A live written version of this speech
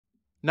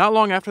Not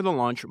long after the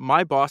launch,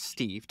 my boss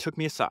Steve took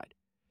me aside.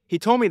 He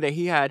told me that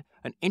he had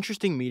an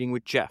interesting meeting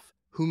with Jeff,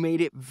 who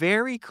made it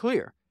very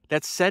clear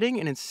that setting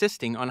and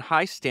insisting on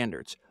high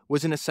standards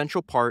was an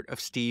essential part of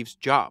Steve's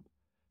job.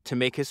 To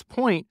make his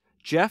point,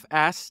 Jeff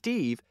asked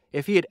Steve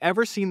if he had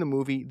ever seen the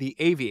movie The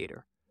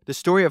Aviator, the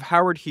story of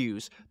Howard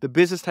Hughes, the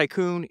business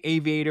tycoon,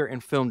 aviator,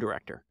 and film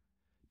director.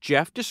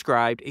 Jeff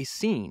described a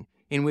scene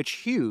in which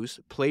Hughes,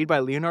 played by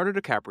Leonardo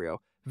DiCaprio,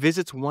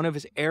 visits one of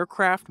his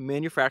aircraft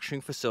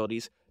manufacturing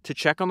facilities to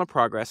check on the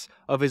progress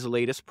of his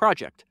latest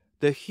project,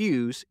 the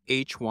Hughes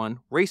H-1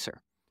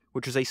 Racer,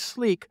 which was a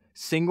sleek,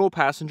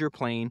 single-passenger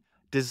plane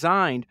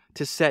designed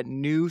to set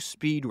new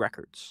speed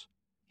records.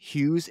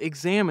 Hughes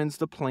examines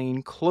the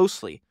plane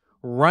closely,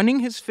 running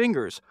his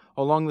fingers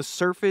along the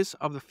surface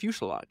of the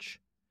fuselage.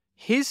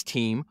 His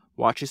team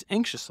watches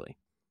anxiously.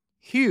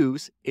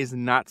 Hughes is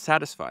not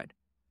satisfied.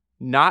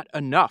 "Not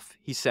enough,"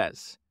 he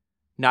says.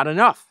 "Not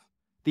enough.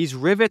 These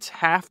rivets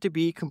have to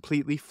be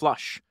completely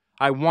flush.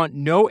 I want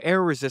no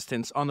air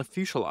resistance on the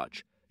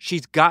fuselage.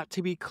 She's got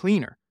to be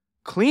cleaner.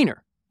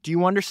 Cleaner. Do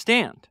you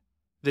understand?"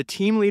 The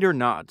team leader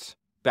nods,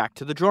 back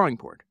to the drawing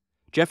board.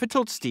 Jeff had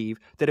told Steve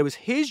that it was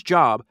his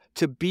job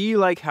to be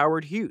like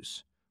Howard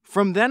Hughes.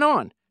 From then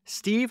on,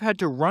 Steve had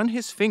to run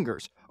his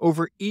fingers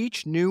over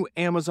each new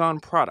Amazon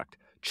product,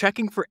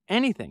 checking for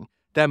anything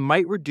that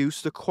might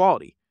reduce the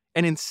quality,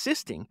 and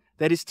insisting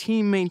that his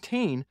team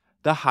maintain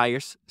the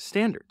highest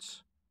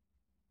standards.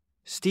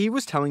 Steve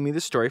was telling me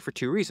this story for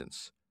two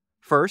reasons.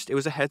 First, it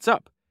was a heads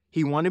up.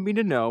 He wanted me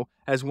to know,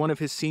 as one of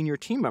his senior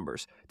team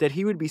members, that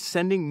he would be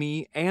sending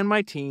me and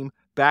my team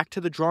back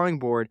to the drawing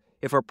board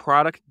if our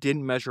product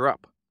didn't measure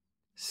up.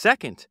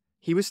 Second,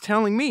 he was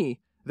telling me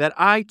that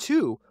I,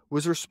 too,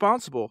 was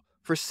responsible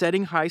for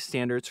setting high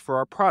standards for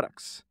our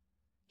products.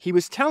 He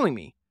was telling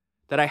me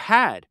that I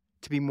had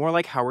to be more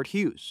like Howard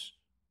Hughes.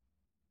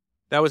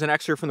 That was an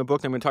excerpt from the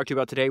book that I'm going to talk to you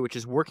about today, which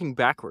is Working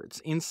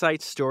Backwards: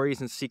 Insights,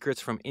 Stories, and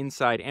Secrets from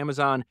Inside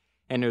Amazon,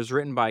 and it was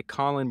written by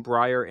Colin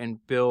Breyer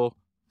and Bill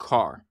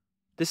Carr.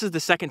 This is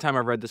the second time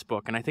I've read this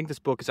book, and I think this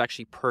book is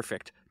actually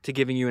perfect to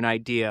giving you an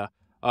idea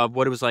of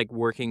what it was like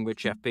working with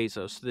Jeff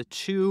Bezos. The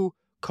two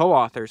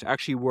co-authors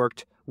actually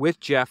worked with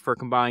Jeff for a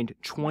combined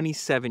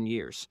 27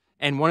 years.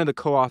 And one of the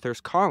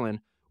co-authors,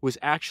 Colin, was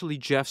actually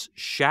Jeff's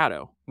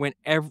shadow, went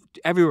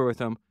everywhere with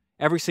him,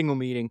 every single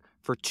meeting,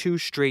 for 2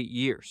 straight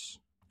years.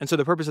 And so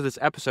the purpose of this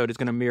episode is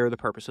going to mirror the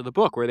purpose of the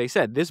book, where they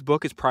said this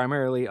book is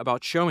primarily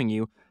about showing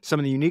you some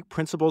of the unique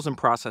principles and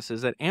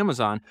processes at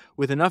Amazon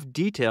with enough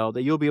detail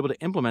that you'll be able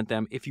to implement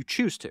them if you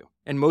choose to.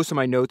 And most of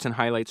my notes and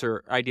highlights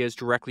are ideas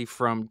directly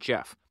from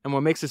Jeff. And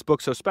what makes this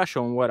book so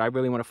special, and what I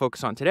really want to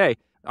focus on today,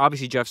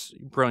 obviously Jeff's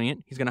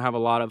brilliant. He's going to have a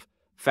lot of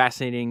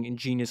fascinating and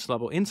genius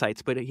level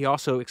insights, but he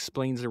also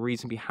explains the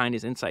reason behind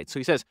his insights. So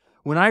he says,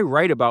 when I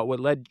write about what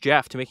led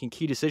Jeff to making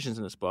key decisions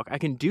in this book, I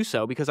can do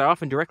so because I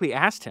often directly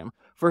asked him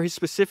for his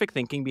specific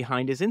thinking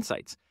behind his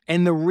insights.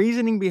 And the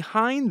reasoning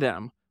behind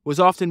them was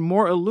often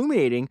more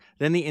illuminating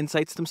than the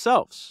insights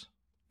themselves.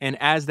 And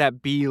as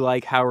that Be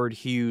Like Howard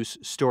Hughes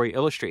story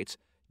illustrates,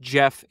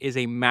 Jeff is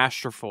a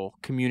masterful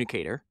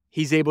communicator.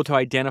 He's able to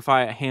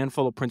identify a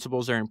handful of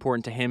principles that are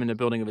important to him in the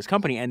building of his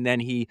company, and then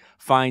he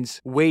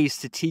finds ways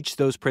to teach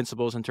those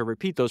principles and to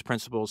repeat those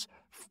principles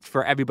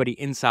for everybody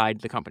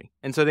inside the company.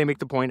 And so they make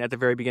the point at the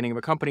very beginning of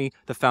a company,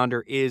 the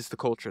founder is the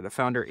culture. The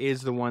founder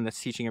is the one that's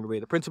teaching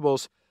everybody the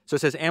principles. So it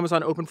says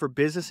Amazon opened for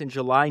business in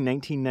July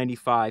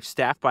 1995,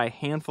 staffed by a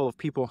handful of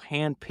people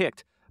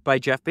handpicked by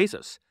Jeff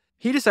Bezos.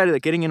 He decided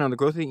that getting in on the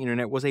growth of the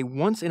internet was a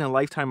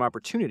once-in-a-lifetime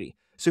opportunity,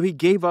 so he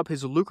gave up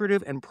his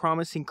lucrative and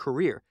promising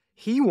career.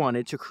 He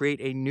wanted to create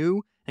a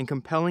new and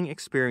compelling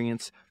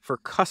experience for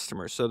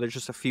customers. So there's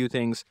just a few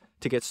things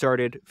to get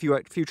started,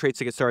 few traits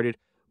to get started.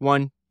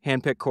 1,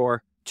 handpick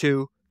core.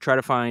 2, try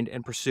to find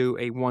and pursue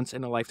a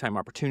once-in-a-lifetime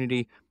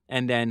opportunity.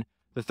 And then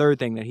the third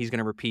thing that he's going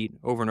to repeat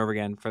over and over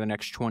again for the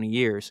next 20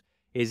 years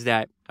is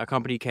that a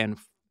company can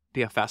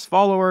be a fast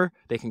follower,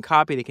 they can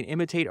copy, they can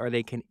imitate, or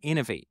they can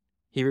innovate.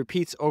 He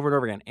repeats over and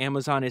over again,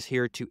 Amazon is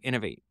here to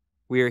innovate.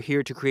 We are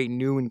here to create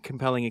new and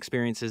compelling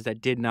experiences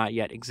that did not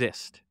yet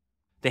exist.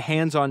 The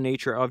hands-on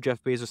nature of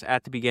Jeff Bezos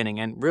at the beginning,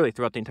 and really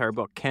throughout the entire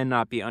book,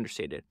 cannot be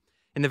understated.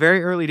 In the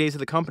very early days of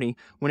the company,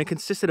 when it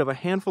consisted of a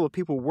handful of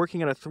people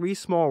working out of 3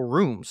 small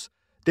rooms,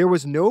 there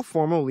was no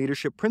formal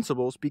leadership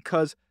principles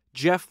because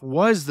Jeff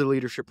was the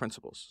leadership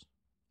principles.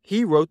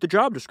 He wrote the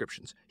job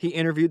descriptions. He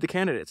interviewed the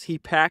candidates. He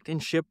packed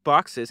and shipped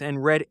boxes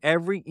and read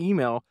every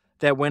email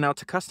that went out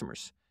to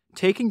customers.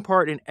 Taking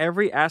part in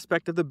every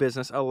aspect of the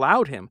business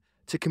allowed him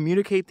to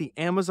communicate the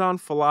Amazon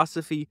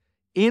philosophy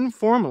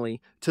informally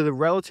to the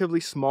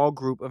relatively small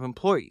group of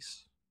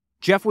employees.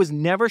 Jeff was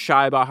never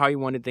shy about how he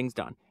wanted things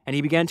done, and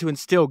he began to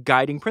instill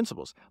guiding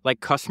principles like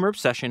customer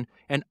obsession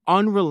and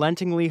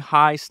unrelentingly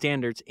high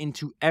standards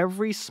into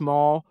every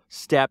small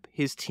step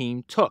his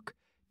team took.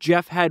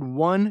 Jeff had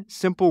one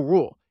simple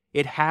rule: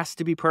 it has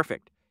to be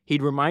perfect.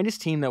 He'd remind his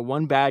team that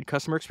one bad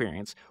customer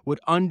experience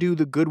would undo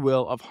the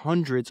goodwill of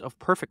hundreds of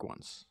perfect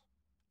ones.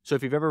 So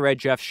if you've ever read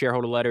Jeff's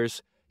shareholder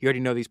letters, you already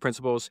know these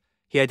principles.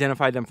 He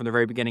identified them from the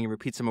very beginning and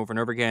repeats them over and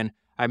over again.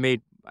 I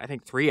made, I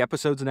think, 3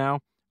 episodes now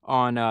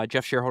on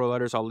Jeff shareholder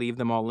letters. I'll leave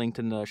them all linked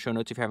in the show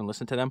notes if you haven't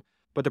listened to them.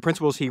 But the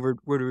principles he would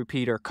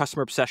repeat are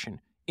customer obsession,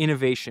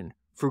 innovation,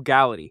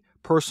 frugality,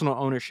 personal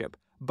ownership,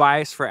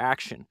 bias for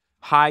action,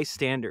 high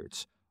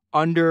standards,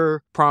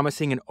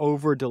 under-promising and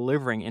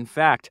over-delivering. In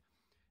fact,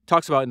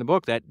 talks about in the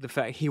book that the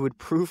fact he would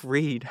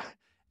proofread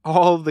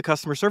all of the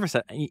customer service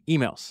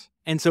emails.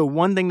 And so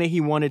one thing that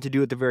he wanted to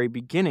do at the very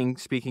beginning,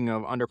 speaking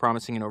of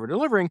under-promising and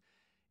over-delivering,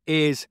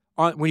 is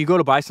when you go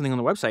to buy something on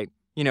the website,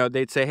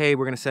 they'd say, hey,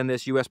 we're going to send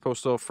this U.S.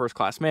 Postal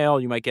first-class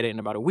mail. You might get it in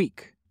about a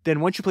week.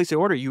 Then once you place the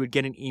order, you would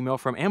get an email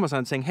from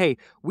Amazon saying, hey,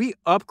 we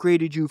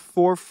upgraded you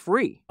for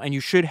free, and you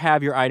should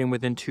have your item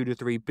within 2 to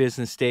 3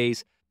 business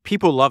days.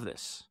 People love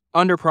this.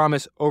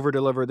 Under-promise,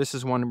 over-deliver. This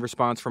is one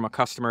response from a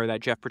customer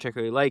that Jeff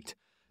particularly liked.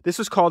 This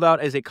was called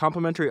out as a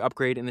complimentary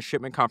upgrade in the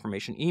shipment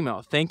confirmation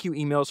email. Thank you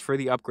emails for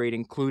the upgrade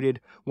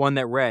included one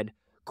that read,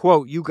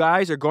 quote, you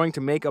guys are going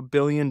to make $1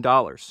 billion.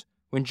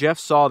 When Jeff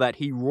saw that,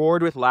 he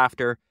roared with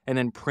laughter and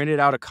then printed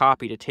out a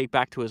copy to take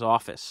back to his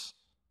office.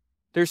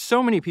 There's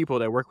so many people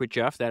that work with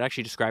Jeff that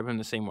actually describe him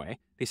the same way.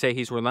 They say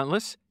he's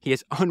relentless, he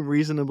has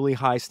unreasonably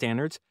high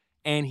standards,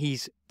 and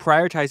he's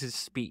prioritizes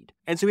speed.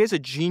 And so he has a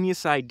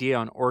genius idea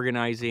on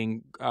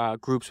organizing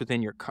groups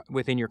within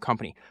your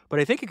company. But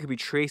I think it could be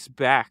traced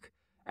back,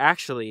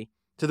 actually,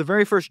 to the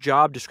very first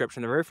job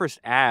description, the very first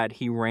ad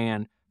he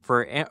ran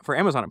for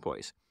Amazon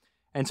employees.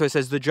 And so it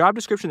says the job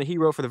description that he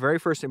wrote for the very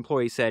first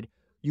employee said,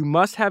 you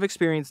must have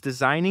experience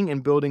designing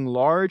and building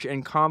large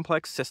and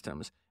complex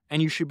systems,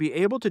 and you should be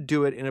able to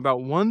do it in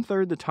about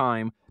 1/3 the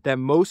time that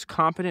most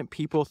competent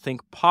people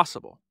think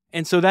possible.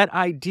 And so that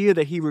idea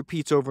that he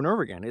repeats over and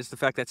over again is the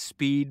fact that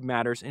speed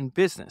matters in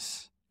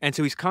business. And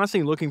so he's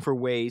constantly looking for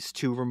ways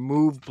to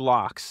remove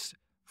blocks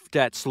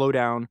that slow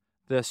down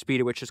the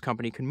speed at which his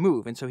company can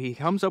move. And so he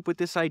comes up with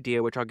this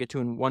idea, which I'll get to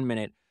in 1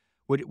 minute,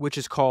 which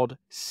is called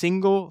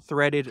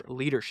single-threaded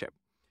leadership.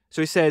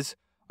 So he says,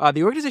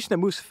 the organization that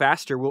moves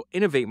faster will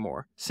innovate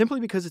more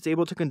simply because it's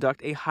able to conduct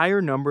a higher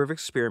number of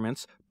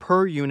experiments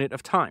per unit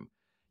of time.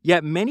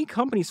 Yet many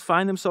companies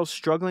find themselves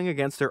struggling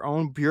against their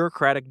own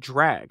bureaucratic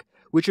drag,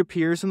 which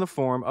appears in the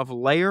form of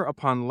layer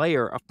upon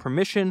layer of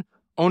permission,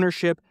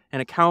 ownership,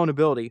 and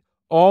accountability,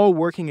 all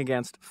working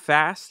against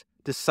fast,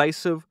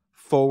 decisive,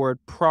 forward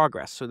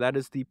progress. So that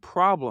is the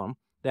problem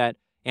that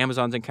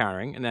Amazon's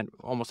encountering and that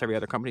almost every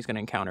other company is going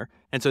to encounter.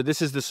 And so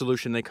this is the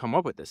solution they come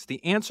up with this.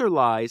 The answer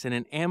lies in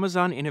an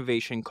Amazon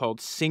innovation called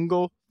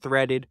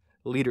single-threaded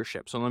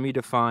leadership. So let me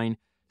define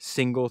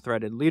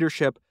single-threaded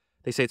leadership.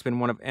 They say it's been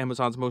one of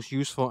Amazon's most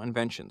useful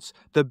inventions.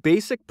 The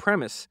basic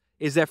premise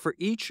is that for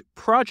each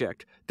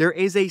project, there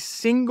is a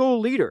single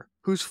leader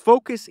whose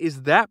focus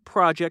is that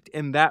project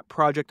and that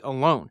project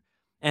alone.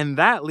 And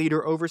that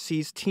leader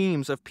oversees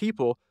teams of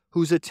people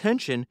whose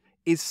attention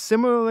is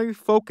similarly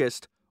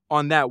focused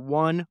on that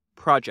one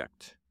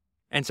project.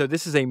 And so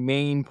this is a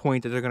main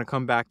point that they're going to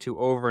come back to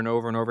over and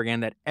over and over again,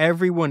 that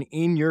everyone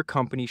in your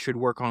company should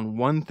work on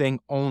one thing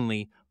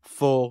only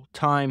full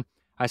time.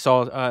 I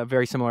saw a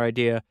very similar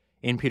idea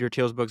in Peter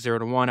Thiel's book, 0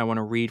 to 1. I want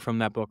to read from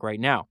that book right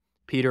now.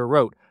 Peter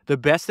wrote, the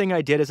best thing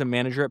I did as a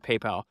manager at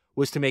PayPal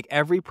was to make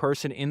every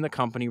person in the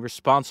company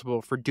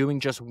responsible for doing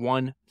just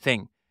one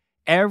thing.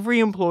 Every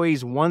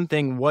employee's one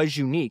thing was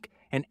unique,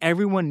 and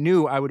everyone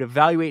knew I would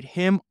evaluate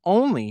him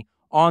only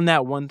on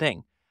that one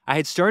thing. I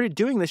had started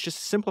doing this just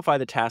to simplify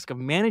the task of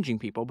managing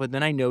people, but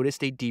then I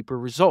noticed a deeper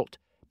result.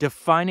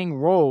 Defining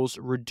roles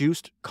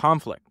reduced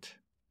conflict.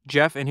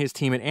 Jeff and his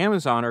team at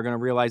Amazon are going to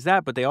realize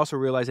that, but they also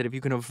realize that if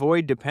you can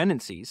avoid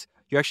dependencies,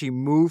 you actually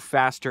move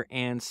faster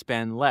and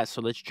spend less.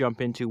 So let's jump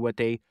into what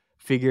they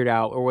figured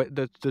out, or what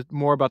the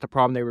more about the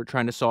problem they were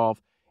trying to solve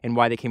and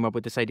why they came up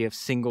with this idea of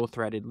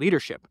single-threaded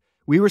leadership.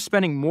 We were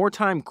spending more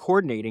time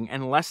coordinating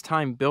and less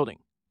time building.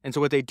 And so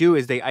what they do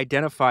is they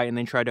identify and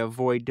then try to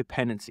avoid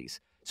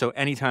dependencies. So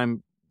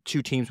anytime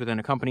 2 teams within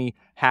a company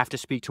have to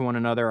speak to one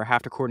another or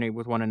have to coordinate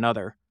with one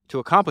another to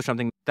accomplish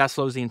something, that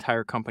slows the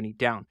entire company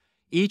down.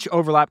 Each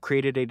overlap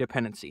created a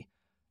dependency,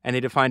 and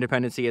they define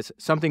dependency as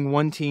something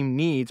one team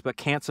needs but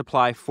can't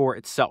supply for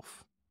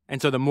itself.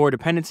 And so the more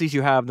dependencies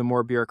you have, the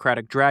more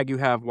bureaucratic drag you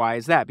have. Why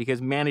is that?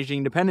 Because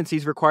managing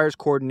dependencies requires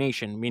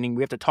coordination, meaning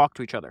we have to talk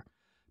to each other.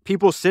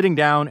 People sitting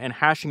down and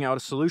hashing out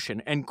a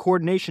solution, and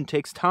coordination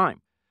takes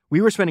time.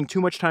 We were spending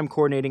too much time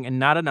coordinating and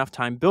not enough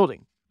time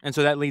building. And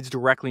so that leads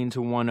directly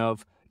into one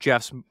of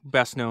Jeff's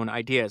best-known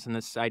ideas, and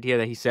this idea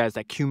that he says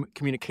that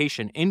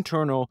communication,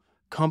 internal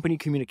company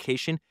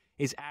communication,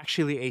 is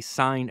actually a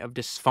sign of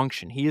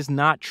dysfunction. He is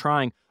not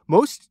trying.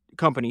 Most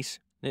companies,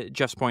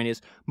 Jeff's point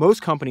is,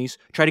 most companies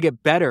try to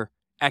get better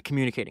at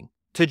communicating.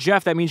 To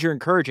Jeff, that means you're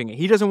encouraging it.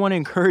 He doesn't want to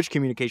encourage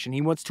communication.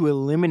 He wants to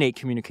eliminate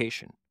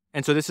communication.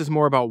 And so this is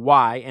more about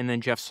why, and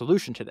then Jeff's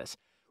solution to this.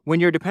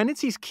 When your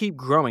dependencies keep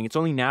growing, it's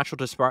only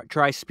natural to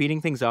try speeding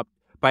things up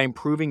by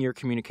improving your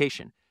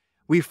communication.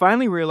 We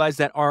finally realized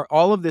that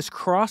all of this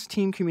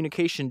cross-team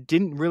communication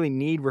didn't really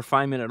need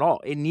refinement at all.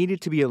 It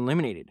needed to be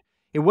eliminated.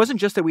 It wasn't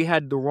just that we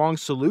had the wrong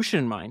solution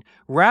in mind.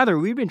 Rather,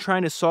 we've been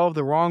trying to solve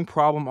the wrong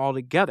problem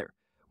altogether.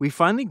 we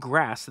finally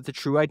grasped the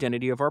true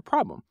identity of our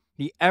problem,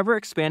 the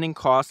ever-expanding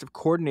cost of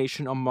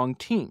coordination among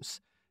teams.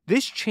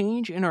 This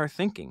change in our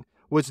thinking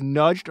was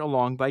nudged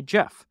along by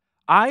Jeff.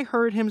 I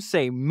heard him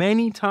say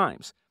many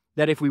times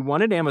that if we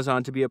wanted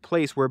Amazon to be a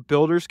place where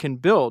builders can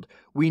build,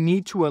 we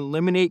need to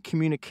eliminate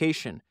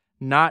communication,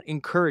 not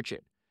encourage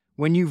it.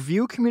 When you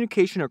view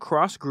communication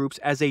across groups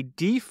as a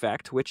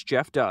defect, which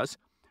Jeff does,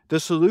 the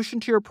solution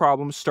to your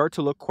problems start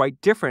to look quite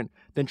different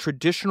than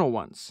traditional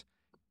ones.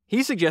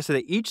 He suggested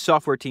that each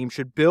software team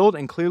should build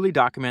and clearly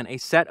document a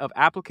set of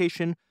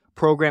application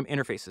program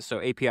interfaces,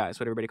 so APIs,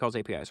 what everybody calls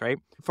APIs, right?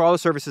 For all the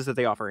services that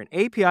they offer. An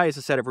API is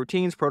a set of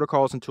routines,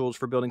 protocols, and tools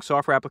for building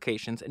software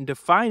applications and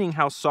defining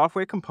how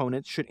software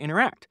components should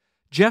interact.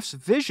 Jeff's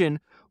vision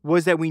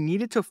was that we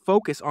needed to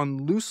focus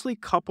on loosely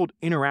coupled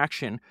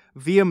interaction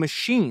via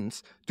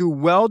machines through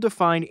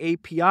well-defined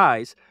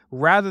APIs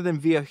rather than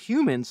via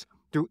humans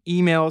through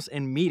emails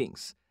and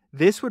meetings.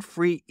 This would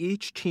free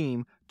each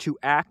team to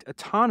act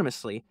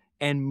autonomously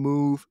and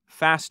move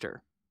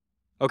faster.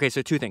 Okay,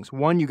 so two things.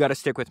 One, you got to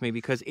stick with me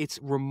because it's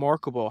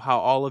remarkable how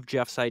all of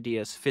Jeff's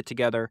ideas fit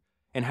together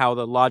and how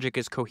the logic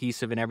is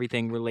cohesive and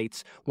everything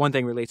relates, one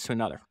thing relates to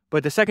another.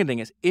 But the second thing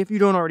is, if you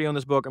don't already own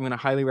this book, I'm going to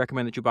highly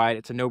recommend that you buy it.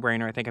 It's a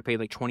no-brainer. I think I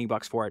paid like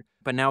 $20 for it.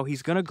 But now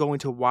he's going to go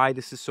into why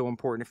this is so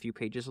important a few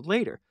pages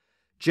later.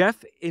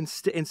 Jeff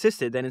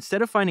insisted that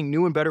instead of finding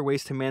new and better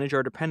ways to manage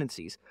our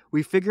dependencies,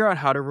 we figure out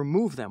how to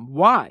remove them.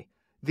 Why?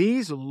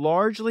 These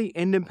largely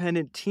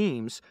independent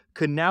teams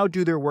could now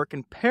do their work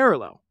in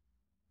parallel.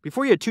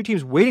 Before you had two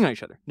teams waiting on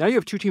each other. Now you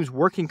have two teams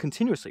working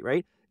continuously,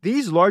 right?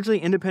 These largely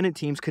independent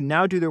teams could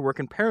now do their work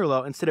in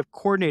parallel. Instead of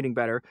coordinating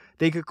better,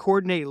 they could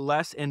coordinate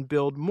less and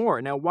build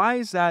more. Now, why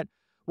is that?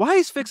 Why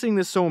is fixing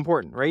this so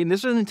important, right? And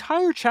there's an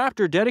entire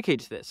chapter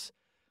dedicated to this.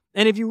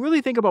 And if you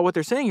really think about what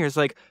they're saying here, it's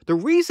like the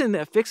reason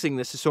that fixing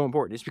this is so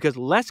important is because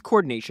less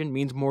coordination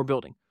means more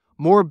building.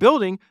 More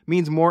building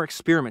means more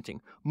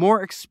experimenting.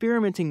 More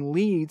experimenting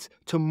leads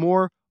to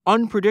more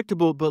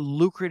unpredictable but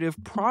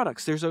lucrative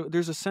products. There's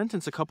a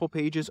sentence a couple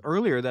pages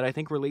earlier that I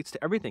think relates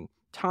to everything.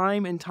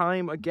 Time and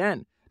time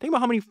again. Think about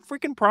how many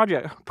freaking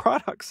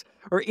products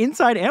are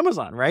inside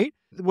Amazon, right?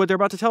 What they're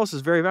about to tell us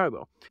is very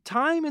valuable.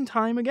 Time and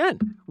time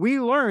again,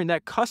 we learned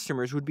that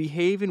customers would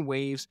behave in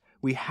ways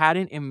we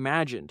hadn't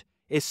imagined,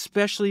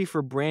 especially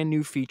for brand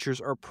new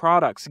features or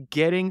products.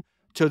 Getting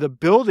to the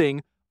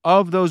building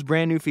of those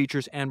brand new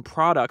features and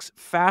products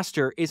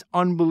faster is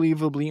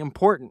unbelievably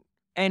important.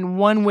 And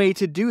one way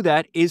to do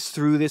that is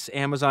through this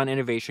Amazon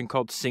innovation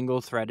called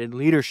single-threaded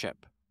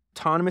leadership.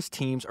 Autonomous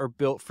teams are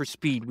built for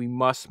speed. We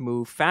must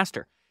move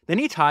faster. Then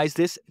he ties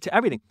this to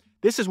everything.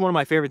 This is one of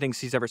my favorite things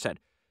he's ever said.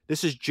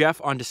 This is Jeff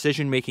on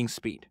decision-making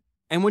speed.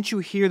 And once you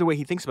hear the way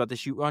he thinks about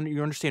this, you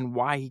understand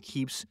why he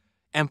keeps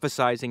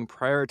emphasizing,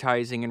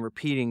 prioritizing, and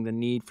repeating the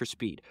need for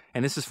speed.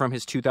 And this is from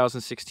his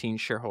 2016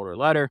 shareholder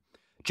letter.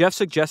 Jeff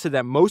suggested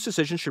that most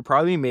decisions should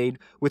probably be made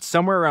with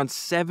somewhere around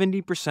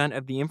 70%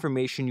 of the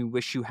information you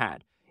wish you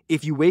had.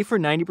 If you wait for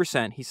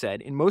 90%, he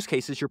said, in most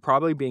cases, you're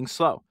probably being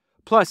slow.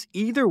 Plus,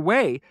 either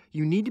way,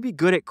 you need to be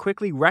good at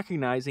quickly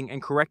recognizing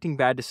and correcting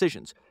bad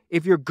decisions.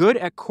 If you're good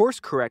at course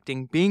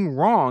correcting, being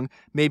wrong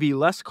may be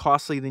less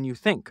costly than you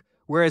think,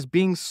 whereas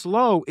being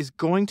slow is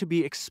going to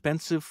be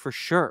expensive for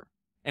sure.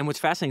 And what's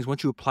fascinating is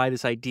once you apply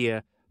this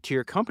idea to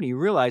your company, you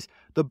realize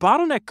the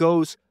bottleneck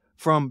goes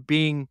from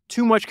being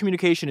too much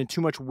communication and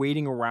too much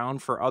waiting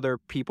around for other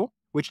people,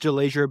 which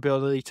delays your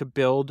ability to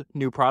build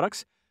new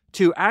products,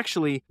 to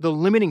actually the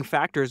limiting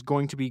factor is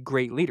going to be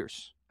great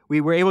leaders. We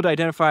were able to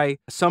identify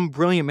some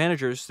brilliant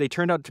managers. They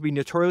turned out to be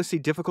notoriously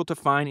difficult to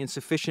find in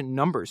sufficient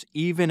numbers,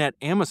 even at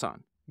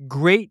Amazon.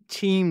 Great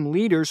team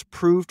leaders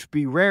proved to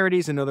be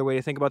rarities. Another way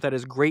to think about that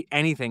is great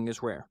anything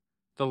is rare.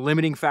 The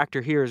limiting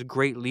factor here is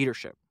great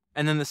leadership.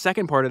 And then the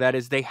second part of that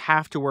is they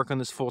have to work on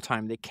this full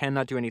time. They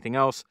cannot do anything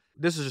else.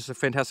 This is just a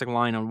fantastic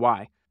line on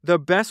why. The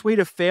best way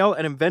to fail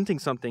at inventing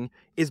something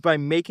is by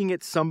making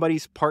it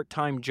somebody's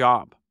part-time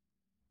job.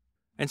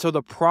 And so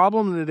the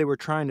problem that they were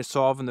trying to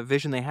solve and the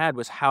vision they had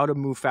was how to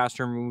move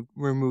faster and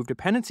remove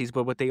dependencies.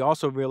 But what they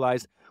also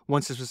realized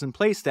once this was in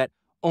place, that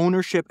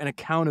ownership and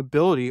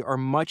accountability are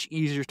much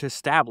easier to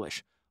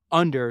establish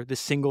under the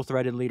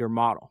single-threaded leader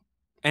model.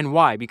 And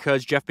why?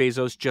 Because Jeff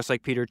Bezos, just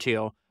like Peter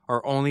Thiel,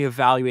 are only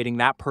evaluating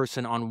that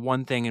person on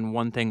one thing and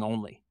one thing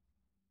only.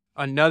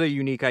 Another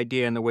unique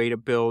idea in the way to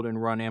build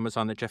and run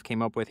Amazon that Jeff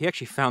came up with, he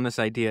actually found this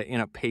idea in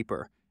a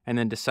paper and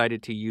then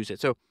decided to use it.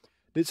 So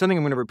it's something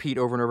I'm going to repeat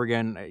over and over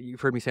again.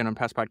 You've heard me say it on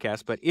past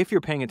podcasts, but if you're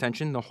paying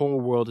attention, the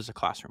whole world is a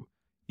classroom.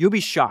 You'll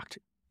be shocked.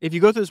 If you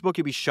go through this book,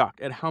 you'll be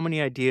shocked at how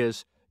many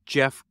ideas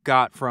Jeff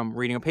got from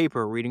reading a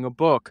paper, reading a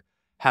book,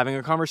 having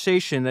a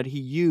conversation that he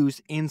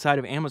used inside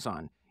of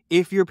Amazon.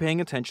 If you're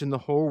paying attention, the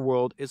whole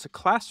world is a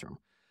classroom.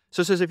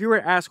 So it says, if you were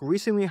to ask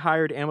recently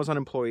hired Amazon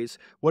employees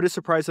what has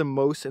surprised them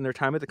most in their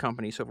time at the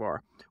company so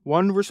far,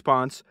 one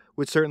response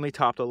would certainly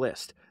top the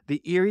list.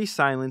 The eerie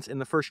silence in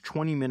the first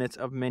 20 minutes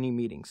of many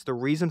meetings. The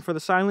reason for the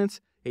silence?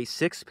 A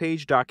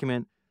 6-page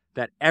document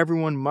that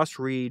everyone must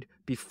read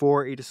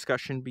before a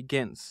discussion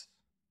begins.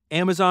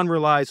 Amazon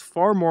relies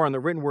far more on the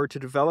written word to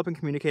develop and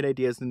communicate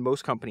ideas than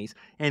most companies,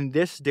 and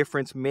this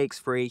difference makes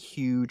for a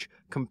huge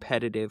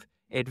competitive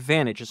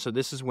advantage. And so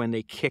this is when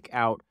they kick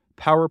out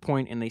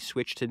PowerPoint and they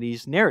switch to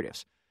these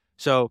narratives.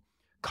 So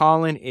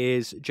Colin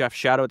is Jeff's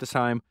shadow at this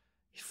time.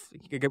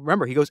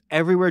 Remember, he goes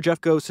everywhere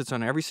Jeff goes, sits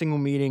on every single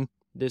meeting.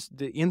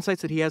 The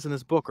insights that he has in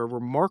this book are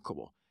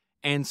remarkable.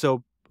 And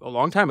so a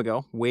long time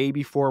ago, way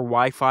before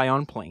Wi-Fi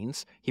on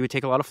planes, he would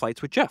take a lot of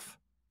flights with Jeff.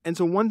 And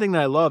so one thing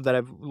that I love that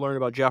I've learned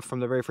about Jeff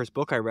from the very first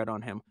book I read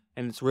on him,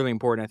 and it's really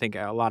important, I think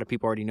a lot of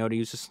people already know to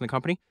use this in the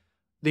company,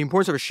 the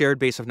importance of a shared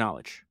base of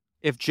knowledge.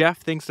 If Jeff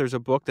thinks there's a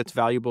book that's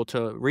valuable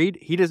to read,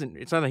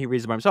 it's not that he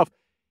reads it by himself.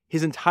 He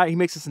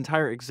makes his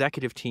entire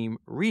executive team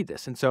read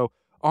this. And so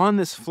on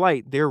this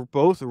flight, they're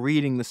both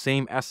reading the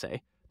same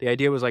essay. The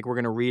idea was like, we're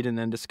going to read and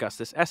then discuss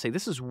this essay.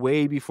 This is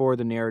way before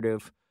the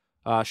narrative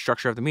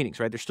structure of the meetings,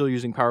 right? They're still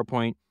using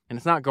PowerPoint and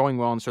it's not going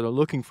well. And so they're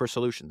looking for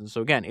solutions. And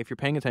so again, if you're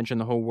paying attention,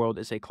 the whole world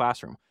is a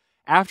classroom.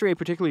 After a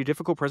particularly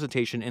difficult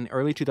presentation in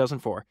early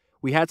 2004,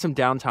 we had some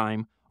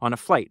downtime on a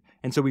flight.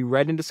 And so we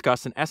read and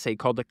discussed an essay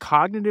called The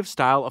Cognitive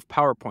Style of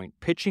PowerPoint,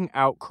 Pitching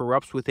Out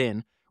Corrupts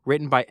Within,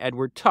 written by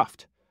Edward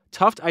Tufte.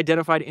 Tufte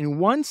identified in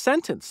one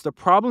sentence the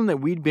problem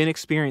that we'd been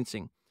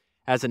experiencing.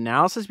 As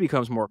analysis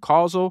becomes more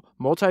causal,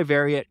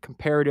 multivariate,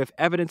 comparative,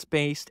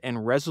 evidence-based,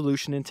 and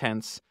resolution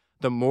intense,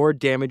 the more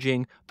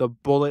damaging the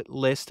bullet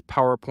list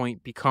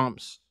PowerPoint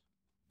becomes.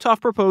 Tufte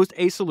proposed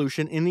a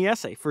solution in the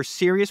essay. For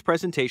serious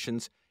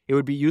presentations, it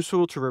would be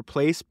useful to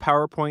replace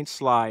PowerPoint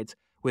slides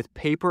with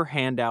paper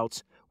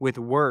handouts with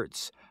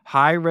words.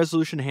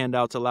 High-resolution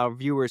handouts allow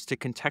viewers to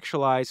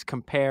contextualize,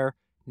 compare,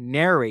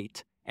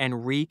 narrate,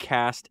 and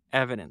recast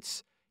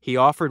evidence. He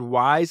offered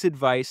wise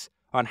advice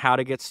on how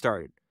to get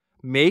started.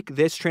 Making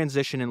this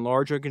transition in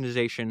large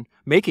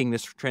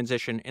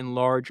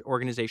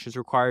organizations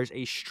requires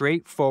a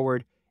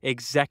straightforward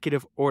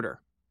executive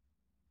order.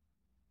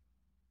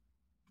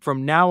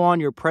 From now on,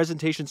 your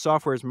presentation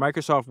software is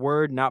Microsoft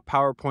Word, not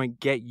PowerPoint.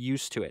 Get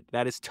used to it.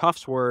 That is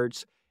Tufte's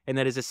words, and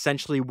that is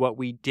essentially what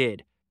we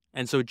did.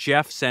 And so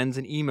Jeff sends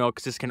an email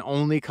because this can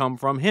only come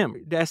from him.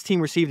 The S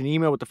team received an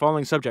email with the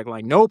following subject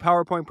line: no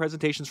PowerPoint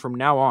presentations from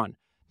now on.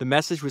 The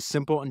message was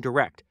simple and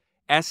direct.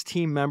 S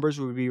team members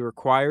would be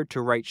required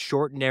to write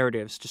short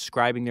narratives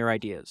describing their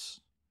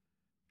ideas.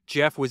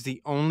 Jeff was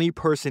the only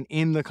person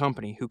in the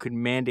company who could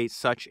mandate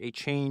such a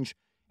change,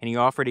 and he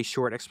offered a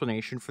short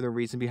explanation for the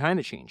reason behind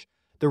the change.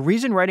 The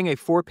reason writing a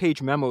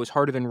 4-page memo is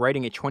harder than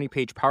writing a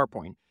 20-page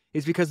PowerPoint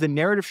is because the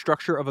narrative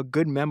structure of a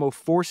good memo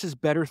forces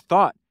better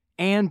thought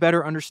and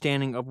better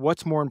understanding of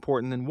what's more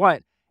important than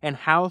what and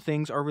how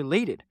things are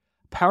related.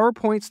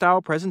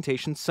 PowerPoint-style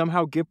presentations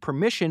somehow give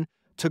permission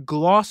to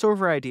gloss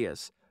over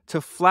ideas,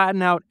 to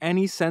flatten out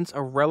any sense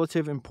of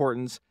relative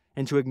importance,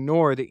 and to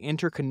ignore the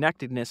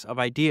interconnectedness of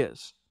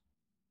ideas.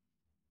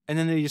 And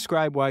then they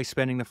describe why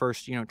spending the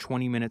first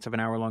 20 minutes of an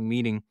hour-long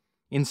meeting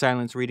in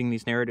silence reading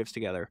these narratives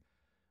together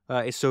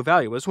is so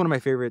valuable. It's one of my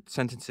favorite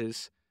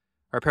sentences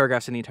or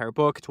paragraphs in the entire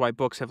book. It's why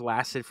books have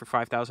lasted for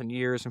 5,000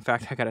 years. In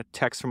fact, I got a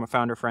text from a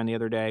founder friend the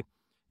other day, and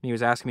he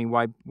was asking me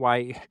why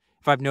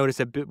if I've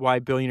noticed why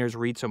billionaires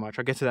read so much.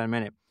 I'll get to that in a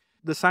minute.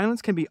 The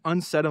silence can be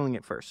unsettling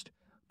at first,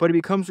 but it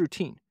becomes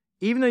routine.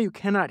 Even though you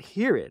cannot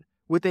hear it,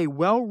 with a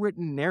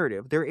well-written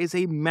narrative, there is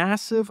a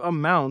massive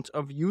amount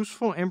of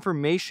useful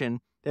information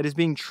that is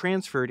being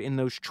transferred in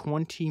those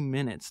 20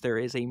 minutes. There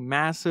is a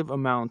massive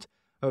amount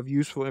of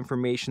useful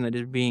information that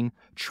is being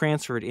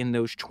transferred in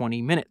those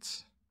 20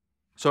 minutes.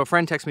 So a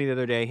friend texted me the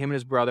other day. Him and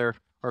his brother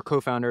are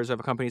co-founders of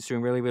a company that's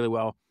doing really, really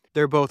well.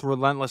 They're both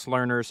relentless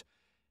learners,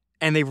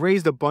 and they've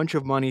raised a bunch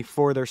of money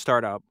for their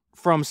startup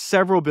from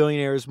several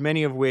billionaires,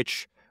 many of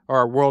which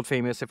are world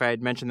famous. If I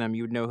had mentioned them,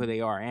 you would know who they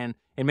are. And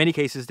in many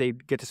cases,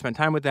 they'd get to spend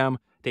time with them.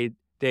 They'd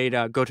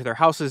go to their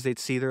houses. They'd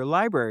see their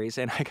libraries.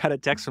 And I got a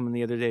text from them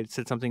the other day that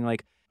said something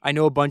like, I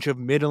know a bunch of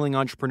middling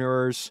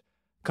entrepreneurs.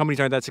 Companies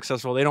aren't that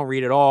successful. They don't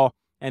read at all.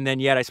 And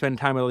then yet I spend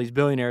time with all these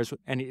billionaires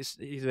and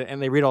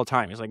they read all the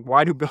time. He's like,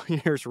 why do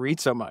billionaires read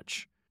so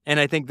much? And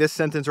I think this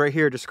sentence right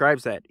here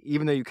describes that.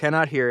 Even though you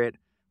cannot hear it,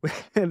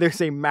 there's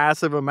a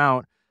massive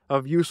amount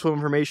of useful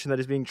information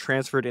that is being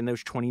transferred in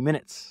those 20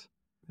 minutes.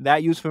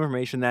 That useful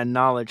information, that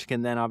knowledge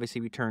can then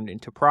obviously be turned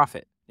into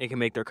profit. It can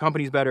make their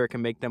companies better. It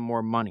can make them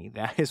more money.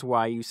 That is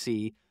why you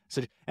see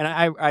such. And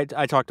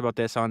I talked about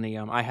this on the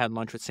I Had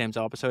Lunch with Sam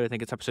Zell episode. I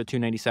think it's episode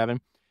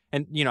 297.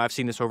 And, I've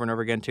seen this over and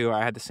over again, too.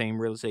 I had the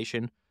same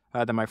realization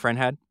that my friend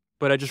had.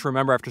 But I just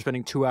remember after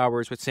spending 2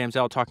 hours with Sam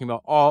Zell talking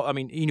about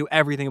he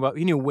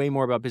knew way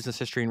more about business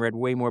history and read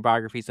way more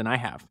biographies than I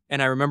have.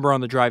 And I remember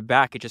on the drive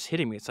back, it just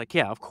hitting me. It's like,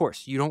 yeah, of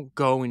course, you don't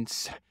go and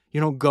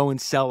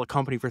sell a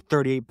company for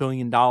 $38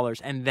 billion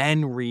and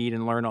then read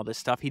and learn all this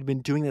stuff. He'd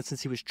been doing that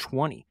since he was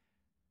 20.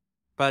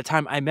 By the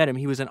time I met him,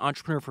 he was an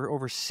entrepreneur for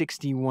over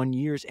 61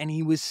 years, and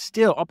he was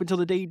still, up until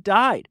the day he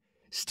died,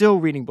 still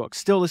reading books,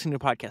 still listening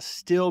to podcasts,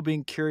 still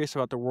being curious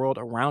about the world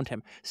around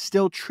him,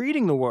 still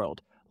treating the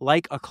world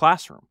like a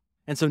classroom.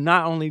 And so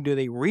not only do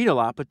they read a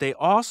lot, but they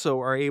also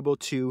are able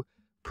to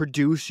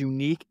produce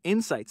unique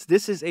insights.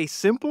 This is a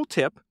simple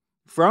tip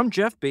from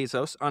Jeff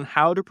Bezos on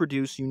how to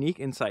produce unique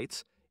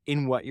insights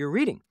in what you're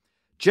reading.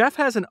 Jeff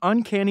has an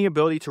uncanny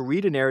ability to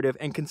read a narrative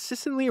and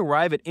consistently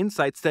arrive at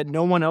insights that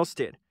no one else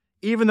did,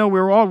 even though we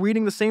were all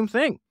reading the same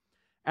thing.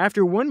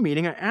 After one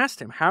meeting, I asked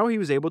him how he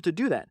was able to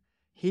do that.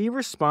 He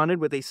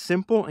responded with a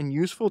simple and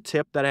useful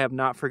tip that I have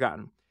not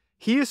forgotten.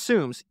 He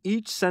assumes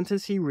each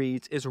sentence he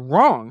reads is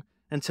wrong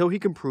until he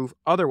can prove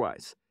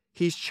otherwise.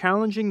 He's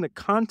challenging the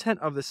content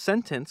of the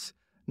sentence,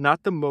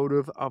 not the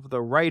motive of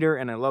the writer,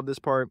 and I love this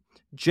part.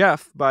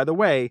 Jeff, by the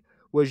way,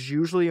 was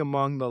usually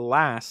among the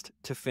last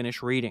to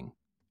finish reading.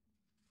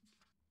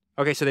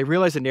 Okay, so they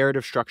realize the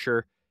narrative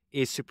structure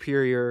is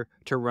superior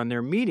to run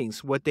their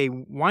meetings. What they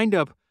wind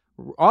up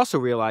also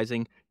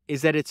realizing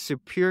is that it's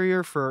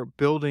superior for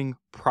building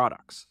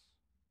products.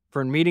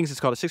 For meetings, it's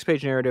called a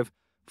 6-page narrative.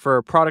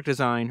 For product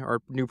design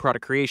or new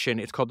product creation,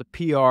 it's called the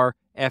PR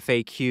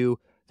FAQ.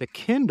 The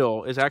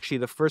Kindle is actually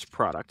the first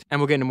product, and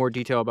we'll get into more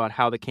detail about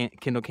how the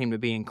Kindle came to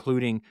be,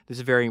 including this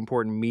very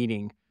important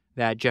meeting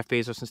that Jeff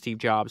Bezos and Steve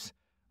Jobs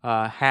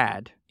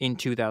had in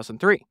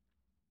 2003.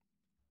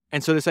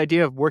 And so this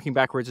idea of working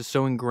backwards is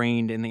so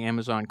ingrained in the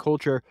Amazon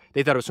culture,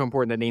 they thought it was so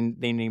important that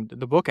they named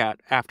the book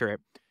after it.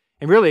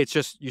 And really, it's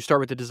just you start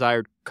with the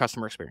desired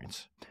customer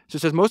experience. So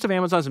it says most of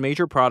Amazon's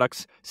major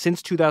products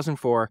since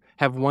 2004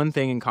 have one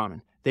thing in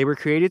common. They were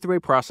created through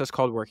a process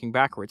called working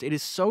backwards. It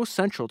is so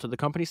central to the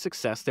company's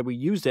success that we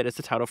used it as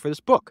the title for this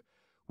book.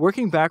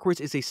 Working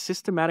backwards is a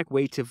systematic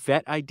way to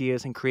vet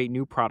ideas and create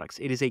new products.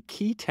 It is its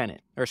key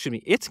tenet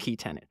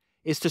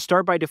is to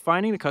start by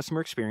defining the customer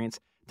experience,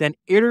 then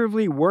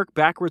iteratively work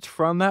backwards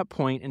from that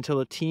point until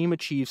a team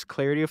achieves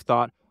clarity of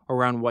thought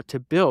around what to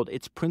build.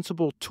 Its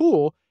principal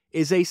tool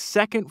is a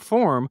second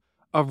form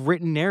of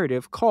written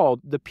narrative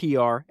called the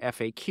PR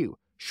FAQ,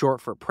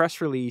 short for press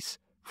release,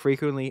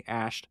 frequently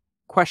asked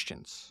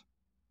questions.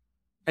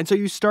 And so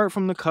you start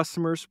from the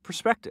customer's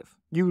perspective.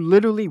 You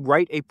literally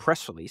write a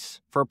press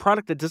release for a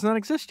product that does not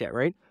exist yet,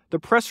 right? The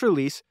press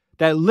release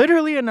that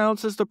literally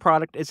announces the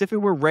product as if it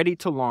were ready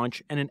to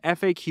launch, and an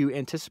FAQ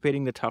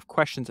anticipating the tough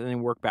questions, and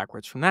then work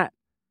backwards from that.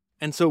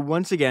 And so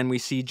once again, we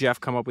see Jeff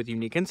come up with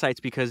unique insights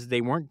because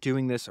they weren't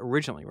doing this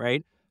originally,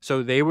 right?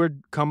 So they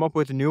would come up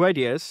with new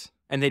ideas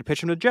and they'd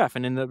pitch them to Jeff.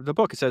 And in the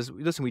book, it says,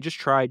 listen,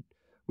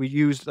 we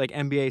used like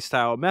MBA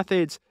style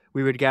methods.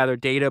 We would gather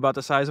data about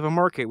the size of a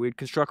market. We would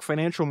construct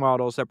financial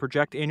models that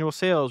project annual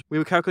sales. We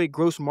would calculate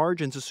gross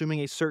margins, assuming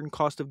a certain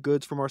cost of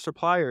goods from our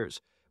suppliers.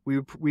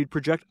 We'd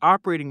project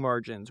operating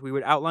margins. We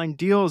would outline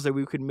deals that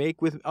we could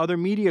make with other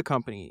media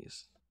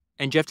companies.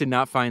 And Jeff did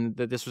not find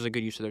that this was a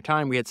good use of their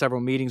time. We had several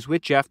meetings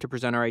with Jeff to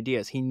present our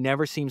ideas. He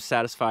never seemed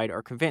satisfied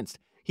or convinced.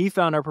 He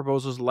found our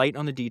proposals light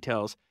on the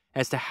details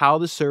as to how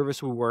the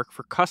service would work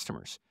for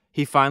customers.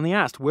 He finally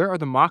asked, where are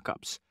the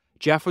mock-ups?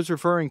 Jeff was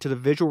referring to the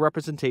visual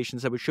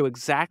representations that would show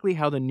exactly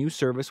how the new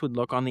service would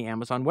look on the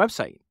Amazon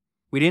website.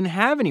 We didn't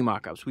have any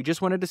mock-ups. We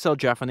just wanted to sell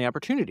Jeff on the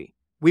opportunity.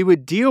 We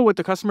would deal with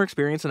the customer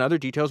experience and other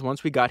details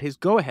once we got his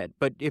go-ahead.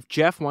 But if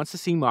Jeff wants to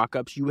see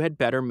mock-ups, you had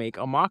better make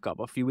a mock-up.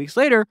 A few weeks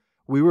later,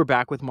 we were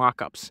back with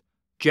mock-ups.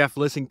 Jeff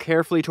listened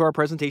carefully to our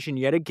presentation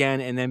yet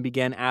again and then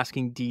began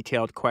asking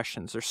detailed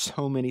questions. There's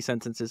so many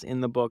sentences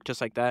in the book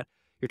just like that.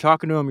 You're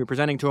talking to him, you're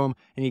presenting to him,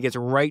 and he gets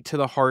right to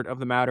the heart of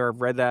the matter.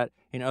 I've read that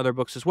in other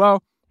books as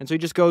well. And so he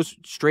just goes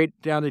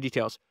straight down to the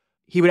details.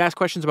 He would ask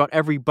questions about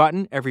every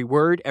button, every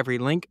word, every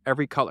link,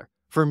 every color.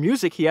 For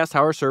music, he asked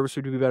how our service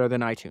would be better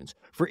than iTunes.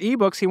 For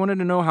ebooks, he wanted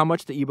to know how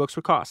much the ebooks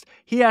would cost.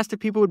 He asked if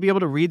people would be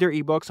able to read their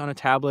ebooks on a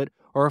tablet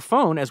or a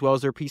phone as well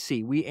as their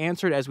PC. We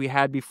answered as we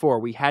had before.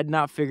 We had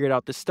not figured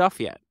out the stuff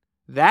yet.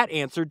 That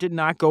answer did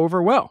not go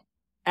over well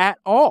at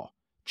all.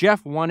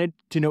 Jeff wanted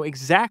to know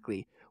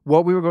exactly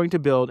what we were going to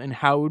build and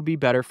how it would be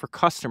better for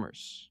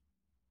customers.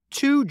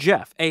 To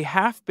Jeff, a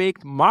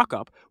half-baked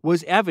mock-up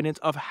was evidence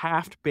of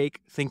half-baked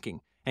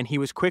thinking, and he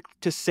was quick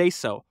to say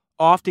so,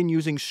 often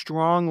using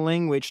strong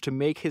language to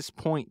make his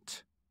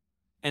point.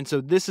 And so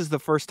this is the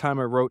first time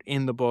I wrote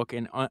in the book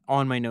and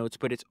on my notes,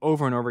 but it's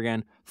over and over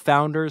again.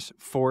 Founders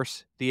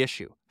force the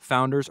issue.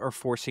 Founders are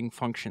forcing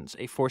functions.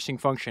 A forcing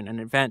function, an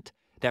event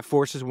that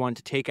forces one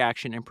to take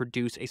action and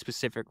produce a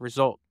specific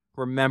result.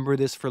 Remember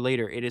this for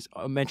later. It is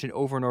mentioned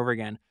over and over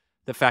again,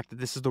 the fact that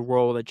this is the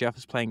role that Jeff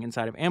is playing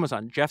inside of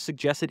Amazon. Jeff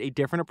suggested a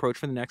different approach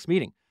for the next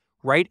meeting.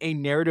 Write a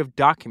narrative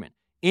document.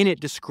 In it,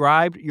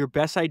 describe your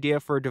best idea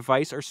for a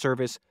device or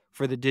service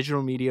for the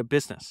digital media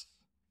business.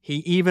 He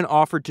even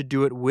offered to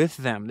do it with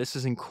them. This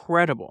is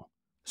incredible.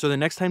 So the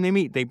next time they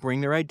meet, they bring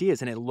their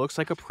ideas, and it looks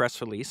like a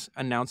press release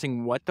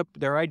announcing what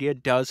their idea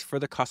does for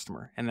the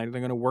customer, and they're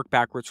going to work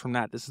backwards from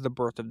that. This is the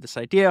birth of this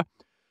idea.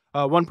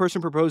 One person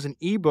proposed an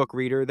ebook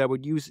reader that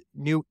would use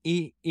new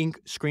e-ink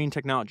screen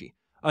technology.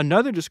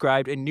 Another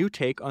described a new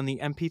take on the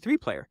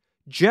MP3 player.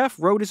 Jeff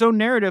wrote his own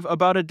narrative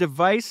about a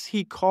device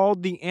he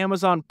called the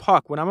Amazon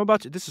Puck.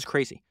 This is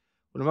crazy.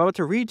 What I'm about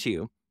to read to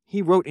you,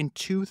 he wrote in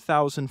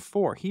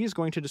 2004. He is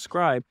going to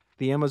describe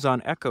the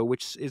Amazon Echo,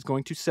 which is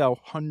going to sell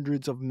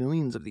hundreds of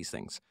millions of these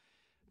things.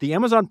 The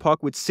Amazon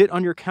Puck would sit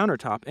on your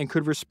countertop and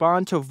could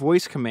respond to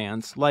voice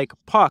commands like,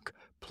 Puck,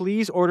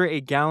 please order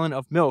a gallon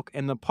of milk,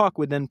 and the puck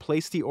would then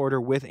place the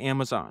order with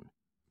Amazon.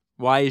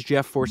 Why is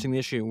Jeff forcing the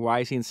issue? Why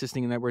is he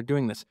insisting that we're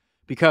doing this?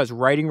 Because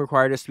writing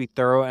required us to be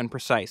thorough and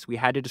precise. We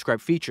had to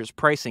describe features,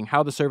 pricing,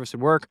 how the service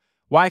would work,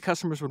 why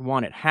customers would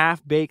want it.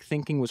 Half-baked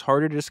thinking was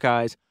harder to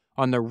disguise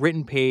on the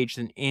written page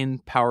than in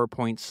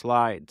PowerPoint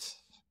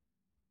slides.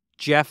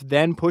 Jeff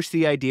then pushed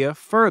the idea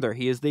further.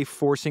 He is the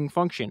forcing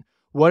function.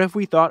 What if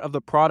we thought of the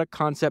product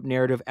concept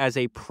narrative as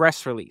a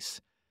press release?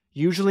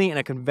 Usually in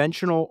a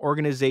conventional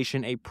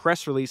organization, a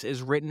press release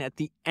is written at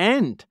the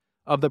end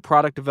of the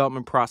product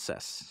development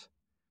process.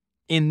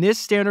 In this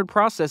standard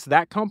process,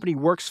 that company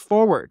works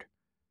forward.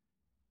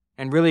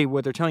 And really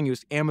what they're telling you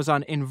is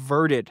Amazon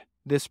inverted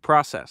this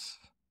process.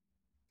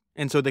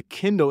 And so the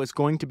Kindle is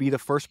going to be the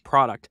first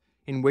product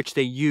in which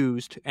they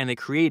used and they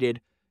created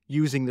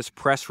using this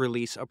press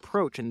release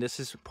approach. And this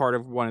is part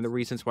of one of the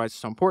reasons why it's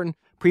so important.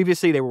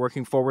 Previously, they were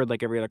working forward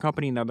like every other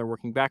company. Now they're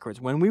working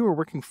backwards. When we were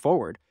working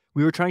forward,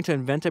 we were trying to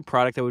invent a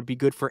product that would be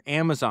good for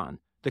Amazon,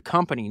 the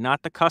company,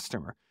 not the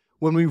customer.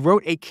 When we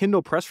wrote a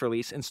Kindle press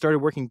release and started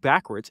working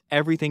backwards,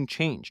 everything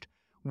changed.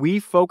 We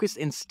focused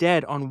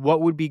instead on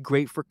what would be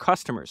great for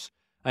customers.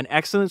 An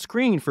excellent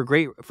screen for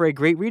a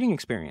great reading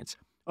experience.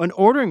 An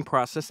ordering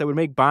process that would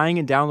make buying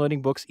and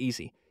downloading books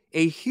easy.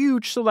 A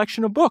huge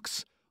selection of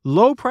books.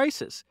 Low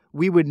prices.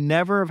 We would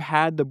never have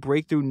had the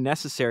breakthrough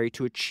necessary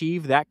to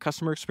achieve that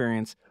customer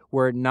experience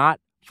were it not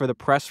for the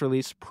press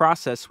release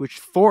process, which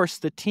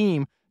forced the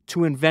team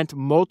to invent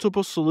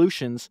multiple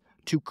solutions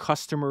to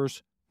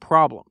customers'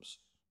 problems.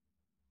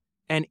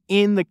 And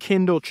in the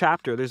Kindle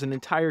chapter, there's an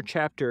entire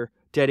chapter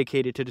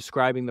dedicated to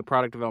describing the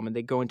product development.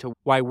 They go into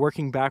why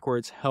working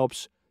backwards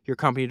helps your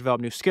company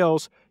develop new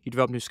skills. You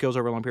develop new skills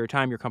over a long period of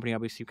time, your company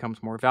obviously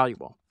becomes more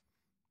valuable.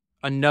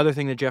 Another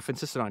thing that Jeff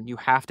insisted on, you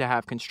have to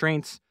have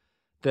constraints.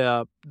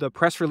 The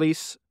press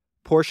release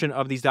portion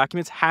of these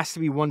documents has to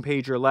be 1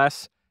 page or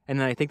less, and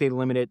then I think they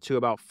limit it to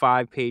about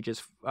 5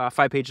 pages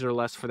or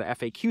less for the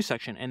FAQ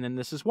section, and then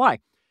this is why.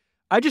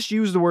 I just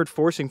used the word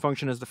forcing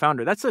function as the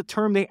founder. That's a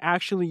term they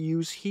actually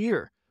use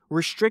here.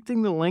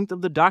 Restricting the length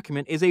of the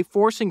document is a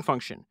forcing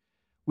function.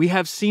 We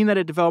have seen that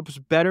it develops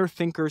better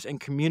thinkers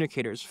and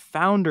communicators.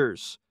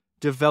 Founders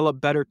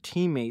develop better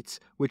teammates,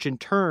 which in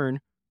turn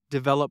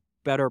develop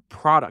better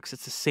products.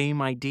 It's the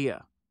same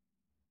idea.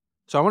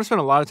 So I want to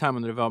spend a lot of time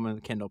on the development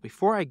of the Kindle.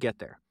 Before I get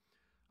there,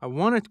 I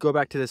want to go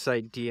back to this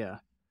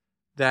idea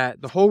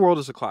that the whole world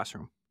is a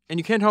classroom. And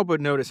you can't help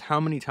but notice how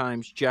many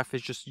times Jeff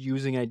is just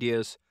using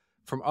ideas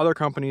from other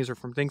companies or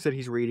from things that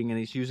he's reading, and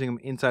he's using them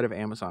inside of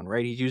Amazon,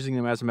 right? He's using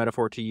them as a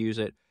metaphor to use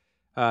it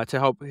to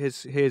help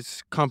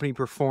his company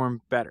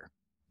perform better.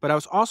 But I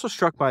was also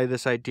struck by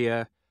this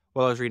idea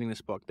while I was reading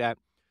this book that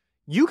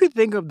you could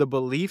think of the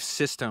belief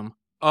system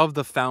of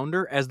the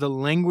founder as the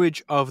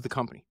language of the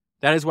company.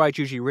 That is why it's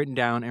usually written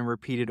down and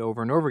repeated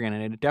over and over again,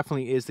 and it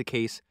definitely is the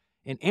case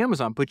in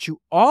Amazon. But you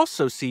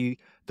also see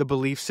the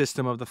belief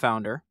system of the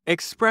founder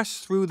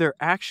expressed through their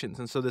actions.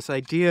 And so this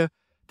idea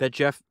that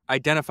Jeff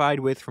identified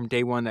with from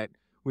day one that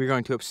we're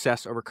going to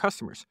obsess over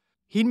customers.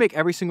 He'd make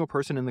every single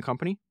person in the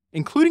company,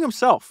 including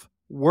himself,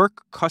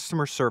 work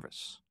customer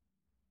service.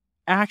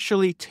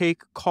 Actually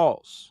take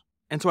calls.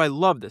 And so I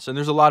love this. And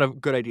there's a lot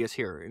of good ideas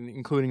here,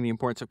 including the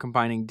importance of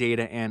combining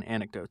data and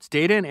anecdotes.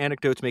 Data and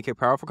anecdotes make a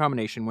powerful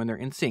combination when they're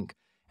in sync,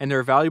 and they're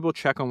a valuable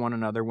check on one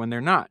another when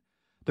they're not.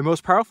 The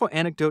most powerful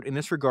anecdote in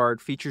this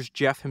regard features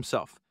Jeff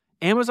himself.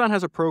 Amazon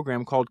has a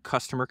program called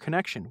Customer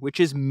Connection, which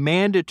is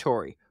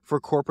mandatory for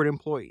corporate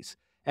employees.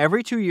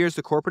 Every 2 years,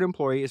 the corporate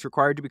employee is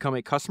required to become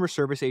a customer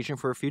service agent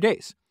for a few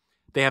days.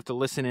 They have to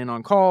listen in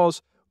on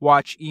calls,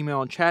 watch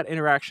email and chat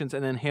interactions,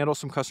 and then handle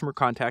some customer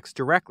contacts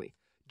directly.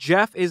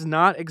 Jeff is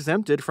not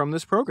exempted from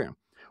this program.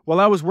 While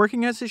I was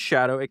working as his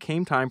shadow, it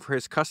came time for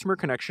his Customer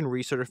Connection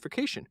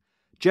recertification.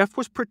 Jeff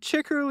was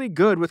particularly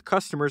good with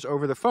customers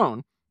over the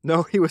phone,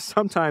 though he was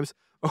sometimes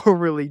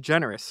overly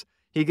generous.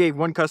 He gave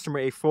one customer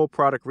a full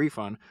product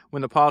refund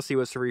when the policy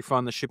was to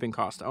refund the shipping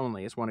cost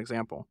only, as one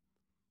example.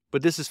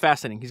 But this is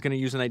fascinating. He's going to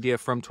use an idea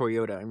from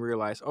Toyota and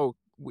realize, oh,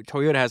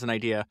 Toyota has an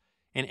idea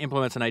and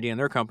implements an idea in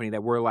their company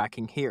that we're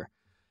lacking here.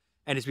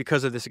 And it's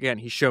because of this, again,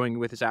 he's showing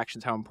with his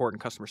actions how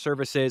important customer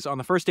service is. On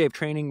the first day of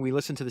training, we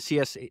listened to the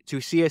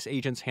CS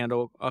agents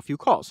handle a few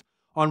calls.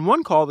 On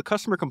one call, the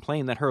customer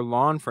complained that her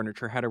lawn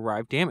furniture had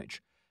arrived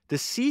damaged. The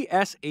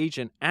CS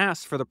agent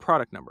asked for the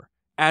product number.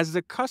 As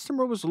the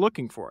customer was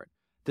looking for it,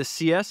 the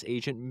CS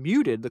agent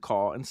muted the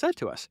call and said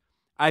to us,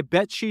 "I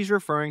bet she's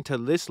referring to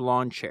this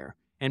lawn chair,"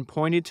 and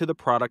pointed to the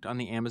product on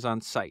the Amazon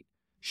site.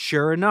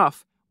 Sure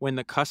enough, when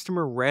the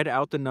customer read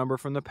out the number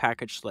from the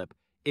package slip,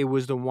 it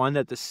was the one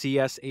that the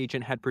CS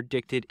agent had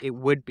predicted it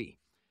would be.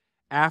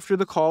 After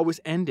the call was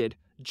ended,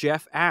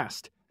 Jeff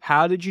asked,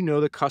 "How did you know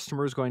the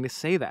customer was going to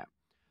say that?"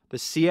 The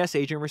CS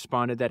agent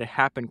responded that it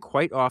happened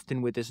quite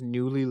often with this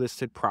newly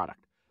listed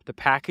product. The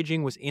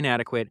packaging was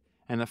inadequate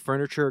and the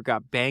furniture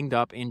got banged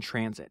up in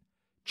transit.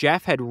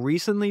 Jeff had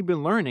recently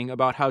been learning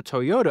about how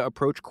Toyota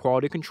approached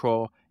quality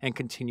control and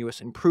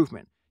continuous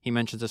improvement. He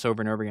mentions this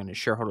over and over again in his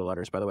shareholder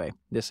letters, by the way,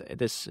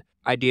 this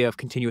idea of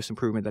continuous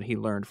improvement that he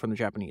learned from the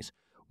Japanese.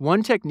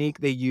 One technique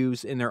they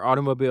used in their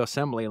automobile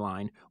assembly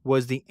line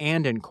was the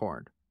andon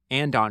cord.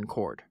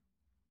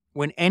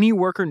 When any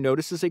worker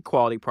notices a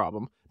quality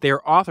problem, they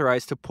are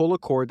authorized to pull a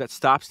cord that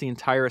stops the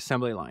entire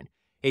assembly line.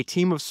 A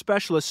team of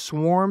specialists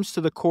swarms to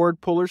the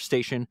cord puller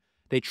station,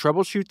 they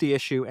troubleshoot the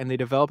issue, and they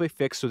develop a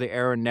fix so the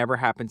error never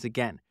happens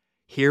again.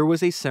 Here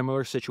was a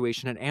similar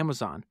situation at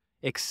Amazon,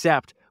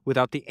 except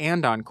without the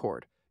andon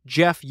cord.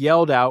 Jeff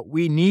yelled out,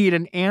 "We need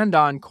an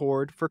andon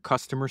cord for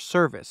customer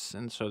service,"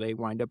 and so they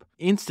wind up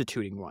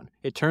instituting one.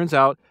 It turns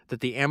out that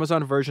the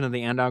Amazon version of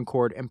the andon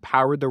cord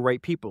empowered the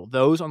right people,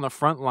 those on the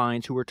front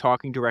lines who were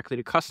talking directly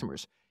to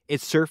customers.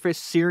 It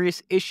surfaced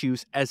serious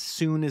issues as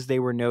soon as they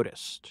were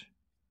noticed.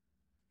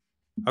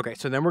 Okay,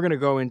 so then we're going to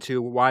go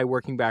into why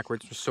working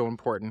backwards was so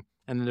important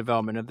and the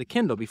development of the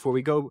Kindle. Before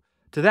we go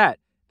to that,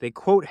 they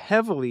quote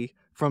heavily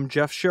from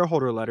Jeff's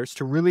shareholder letters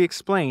to really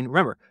explain,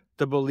 remember,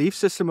 the belief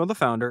system of the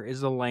founder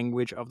is the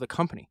language of the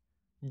company.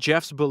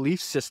 Jeff's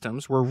belief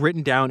systems were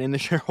written down in the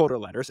shareholder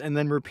letters and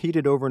then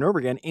repeated over and over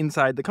again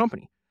inside the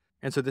company.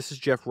 And so this is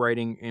Jeff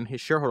writing in his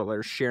shareholder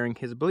letters, sharing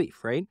his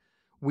belief, right?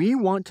 We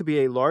want to be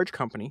a large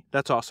company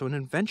that's also an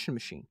invention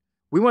machine.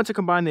 We want to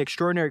combine the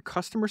extraordinary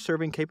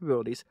customer-serving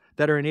capabilities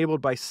that are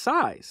enabled by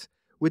size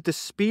with the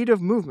speed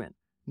of movement,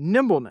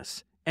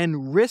 nimbleness,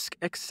 and risk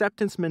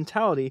acceptance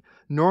mentality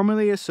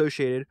normally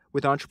associated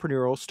with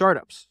entrepreneurial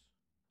startups.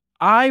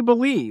 I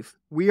believe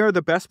we are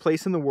the best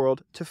place in the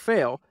world to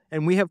fail,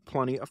 and we have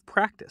plenty of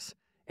practice.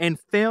 And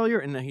failure,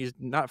 and he's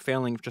not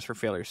failing just for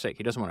failure's sake.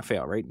 He doesn't want to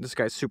fail, right? This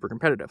guy's super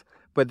competitive.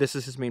 But this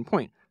is his main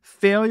point.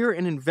 Failure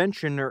and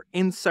invention are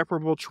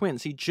inseparable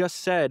twins. He just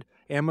said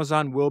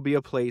Amazon will be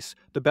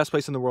the best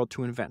place in the world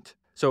to invent.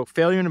 So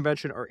failure and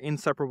invention are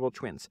inseparable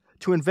twins.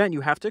 To invent,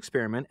 you have to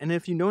experiment, and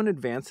if you know in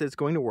advance that it's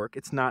going to work,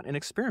 it's not an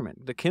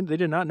experiment. They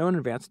did not know in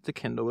advance that the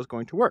Kindle was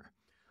going to work.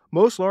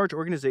 Most large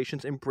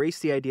organizations embrace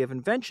the idea of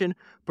invention,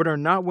 but are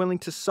not willing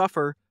to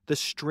suffer the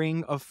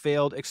string of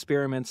failed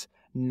experiments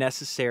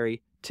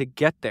necessary to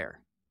get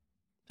there.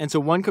 And so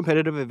one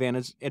competitive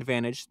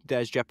advantage,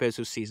 as Jeff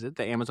Bezos sees it,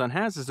 that Amazon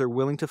has is they're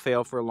willing to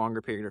fail for a longer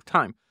period of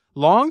time.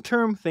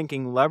 Long-term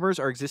thinking levers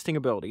our existing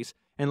abilities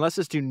and lets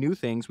us do new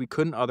things we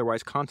couldn't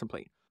otherwise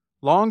contemplate.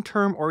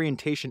 Long-term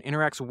orientation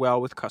interacts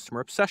well with customer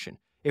obsession.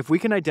 If we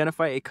can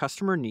identify a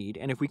customer need,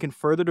 and if we can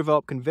further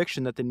develop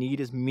conviction that the need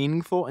is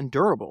meaningful and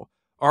durable,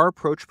 our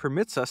approach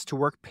permits us to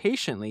work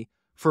patiently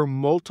for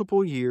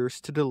multiple years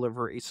to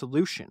deliver a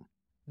solution.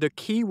 The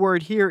key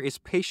word here is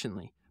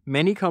patiently.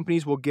 Many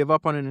companies will give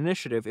up on an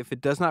initiative if it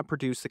does not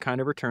produce the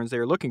kind of returns they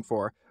are looking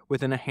for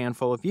within a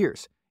handful of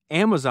years.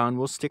 Amazon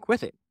will stick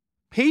with it.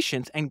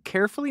 Patience and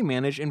carefully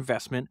managed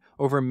investment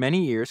over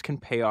many years can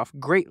pay off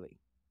greatly.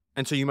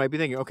 And so you might be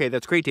thinking, okay,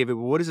 that's great, David,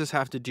 but what does this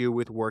have to do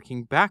with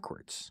working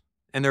backwards?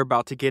 And they're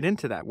about to get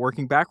into that.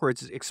 Working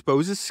backwards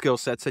exposes skill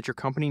sets that your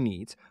company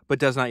needs, but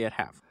does not yet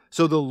have.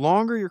 So the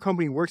longer your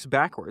company works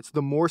backwards,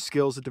 the more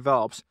skills it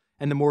develops,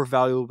 and the more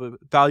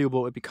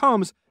valuable it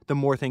becomes, the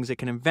more things it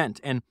can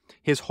invent. And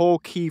his whole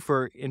key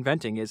for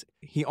inventing is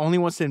he only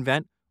wants to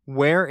invent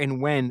where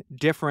and when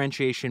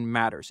differentiation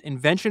matters.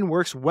 Invention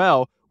works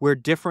well where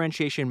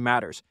differentiation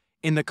matters.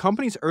 In the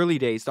company's early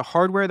days, the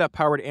hardware that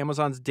powered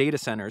Amazon's data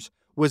centers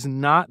was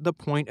not the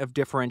point of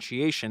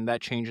differentiation.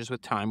 That changes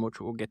with time,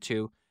 which we'll get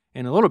to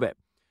in a little bit.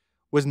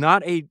 Was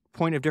not a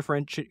point of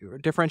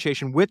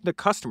differentiation with the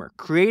customer.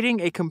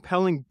 Creating a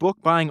compelling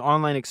book-buying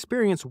online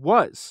experience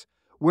was.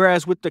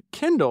 Whereas with the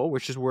Kindle,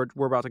 which is what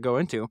we're about to go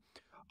into,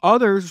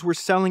 others were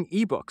selling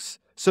ebooks.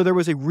 So there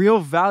was a real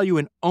value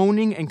in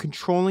owning and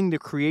controlling the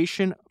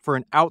creation for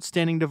an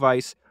outstanding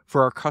device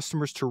for our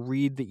customers to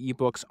read the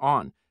ebooks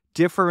on.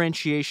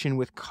 Differentiation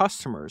with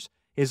customers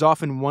is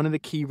often one of the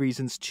key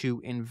reasons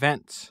to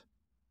invent.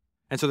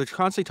 And so they're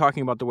constantly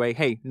talking about the way,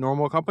 hey,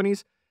 normal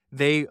companies,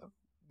 they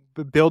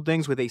build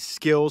things with a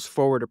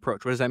skills-forward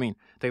approach. What does that mean?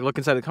 They look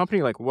inside the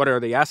company, like, what are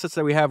the assets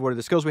that we have? What are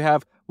the skills we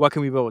have? What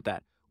can we build with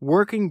that?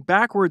 Working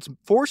backwards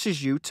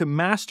forces you to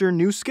master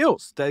new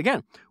skills. That,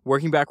 again,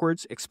 working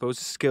backwards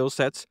exposes skill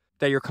sets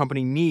that your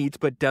company needs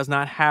but does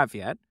not have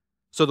yet.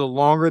 So the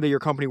longer that your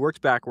company works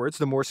backwards,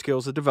 the more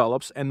skills it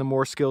develops, and the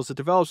more skills it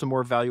develops, the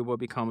more valuable it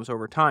becomes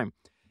over time.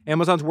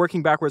 Amazon's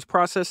working backwards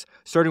process,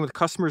 starting with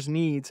customers'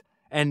 needs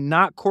and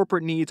not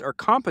corporate needs or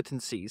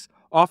competencies,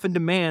 often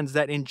demands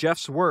that, in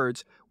Jeff's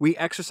words, we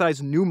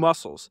exercise new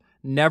muscles,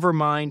 never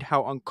mind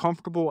how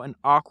uncomfortable and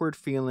awkward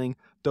feeling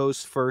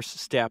those first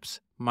steps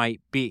might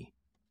be.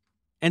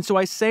 And so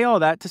I say all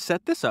that to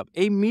set this up.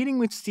 A meeting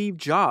with Steve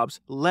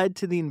Jobs led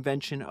to the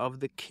invention of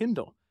the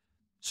Kindle.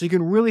 So you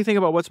can really think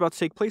about what's about to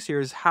take place here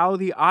is how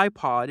the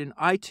iPod and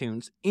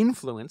iTunes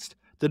influenced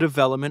the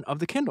development of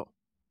the Kindle.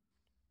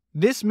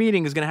 This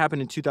meeting is going to happen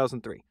in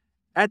 2003.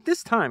 At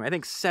this time, I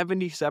think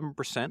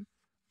 77%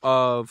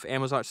 of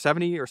Amazon,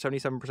 70 or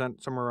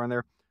 77%, somewhere around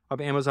there,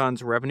 of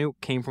Amazon's revenue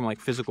came from like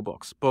physical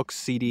books,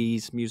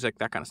 CDs, music,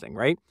 that kind of thing,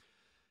 right?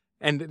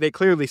 And they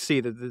clearly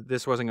see that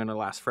this wasn't going to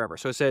last forever.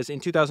 So it says,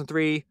 in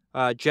 2003,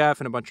 Jeff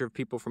and a bunch of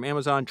people from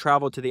Amazon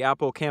traveled to the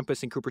Apple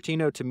campus in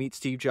Cupertino to meet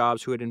Steve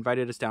Jobs, who had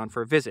invited us down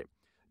for a visit.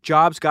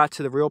 Jobs got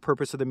to the real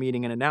purpose of the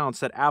meeting and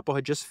announced that Apple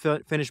had just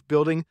finished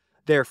building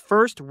their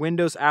first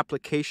Windows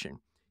application.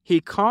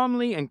 He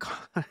calmly and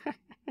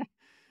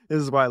this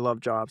is why I love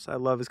Jobs. I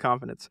love his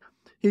confidence.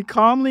 He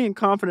calmly and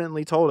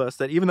confidently told us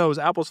that even though it was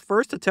Apple's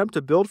first attempt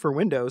to build for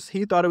Windows,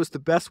 he thought it was the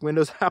best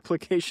Windows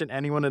application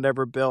anyone had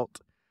ever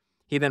built.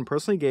 He then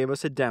personally gave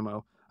us a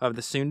demo of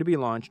the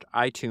soon-to-be-launched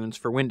iTunes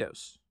for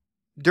Windows.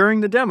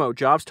 During the demo,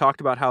 Jobs talked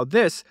about how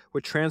this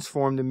would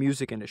transform the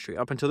music industry.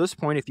 Up until this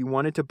point, if you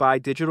wanted to buy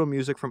digital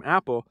music from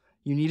Apple,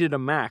 you needed a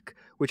Mac,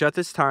 which at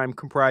this time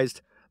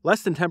comprised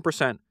less than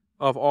 10%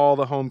 of all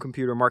the home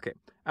computer market.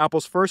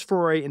 Apple's first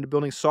foray into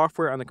building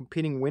software on the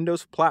competing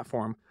Windows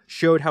platform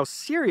showed how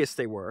serious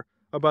they were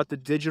about the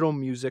digital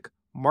music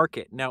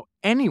market. Now,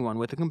 anyone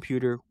with a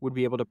computer would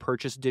be able to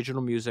purchase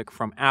digital music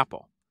from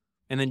Apple.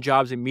 And then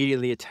Jobs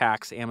immediately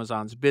attacks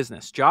Amazon's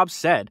business. Jobs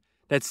said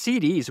that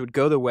CDs would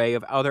go the way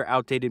of other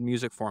outdated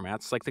music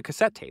formats like the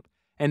cassette tape,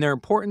 and their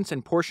importance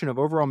and portion of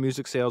overall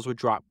music sales would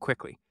drop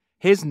quickly.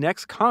 His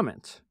next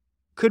comment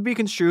could be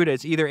construed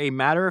as either a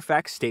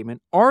matter-of-fact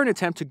statement or an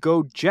attempt to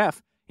goad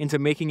Jeff into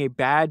making a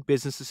bad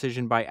business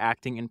decision by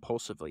acting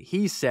impulsively.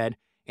 He said,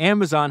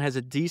 Amazon has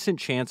a decent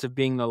chance of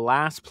being the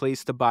last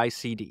place to buy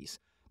CDs.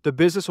 The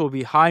business will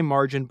be high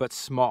margin but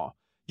small.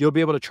 You'll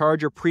be able to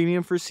charge a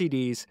premium for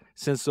CDs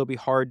since they'll be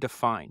hard to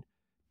find.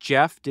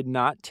 Jeff did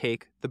not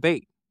take the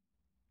bait.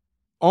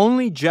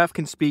 Only Jeff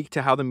can speak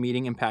to how the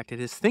meeting impacted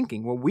his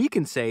thinking. What we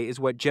can say is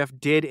what Jeff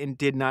did and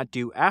did not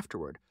do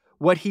afterward.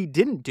 What he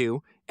didn't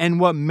do, and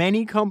what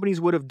many companies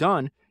would have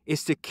done,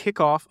 is to kick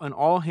off an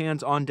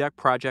all-hands-on-deck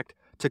project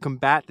to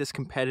combat this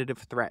competitive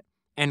threat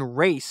and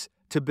race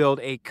to build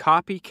a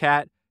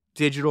copycat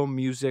digital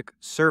music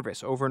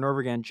service. Over and over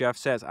again, Jeff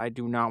says, I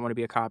do not want to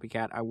be a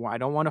copycat. I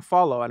don't want to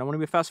follow. I don't want to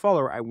be a fast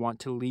follower. I want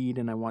to lead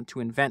and I want to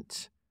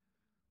invent.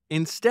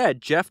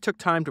 Instead, Jeff took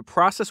time to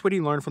process what he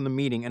learned from the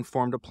meeting and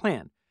formed a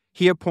plan.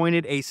 He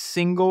appointed a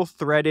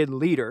single-threaded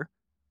leader,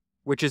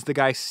 which is the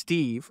guy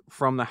Steve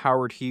from the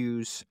Howard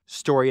Hughes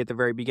story at the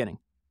very beginning.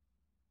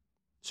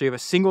 So you have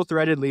a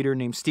single-threaded leader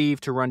named Steve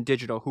to run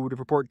digital who would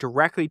report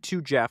directly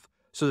to Jeff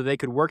so that they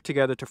could work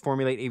together to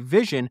formulate a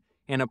vision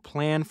and a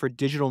plan for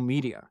digital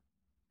media.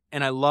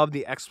 And I love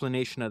the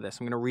explanation of this.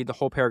 I'm going to read the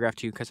whole paragraph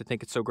to you because I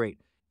think it's so great.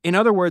 In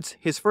other words,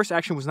 his first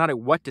action was not a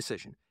what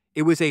decision.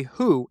 It was a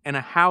who and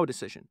a how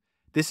decision.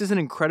 This is an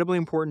incredibly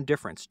important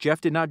difference. Jeff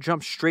did not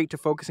jump straight to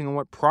focusing on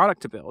what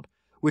product to build,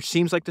 which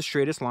seems like the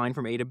straightest line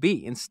from A to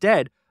B.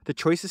 Instead, the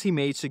choices he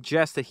made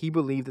suggest that he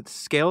believed that the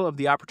scale of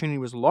the opportunity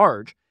was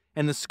large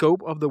and the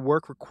scope of the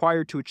work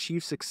required to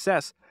achieve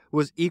success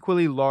was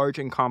equally large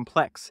and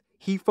complex.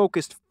 He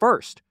focused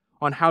first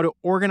on how to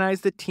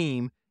organize the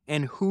team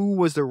and who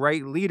was the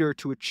right leader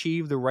to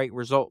achieve the right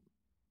result.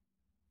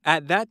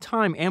 At that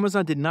time,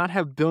 Amazon did not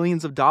have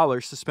billions of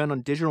dollars to spend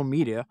on digital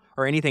media,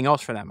 or anything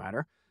else for that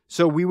matter,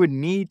 so we would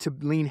need to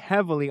lean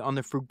heavily on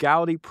the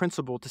frugality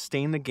principle to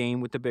stay in the game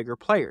with the bigger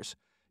players.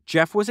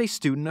 Jeff was a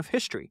student of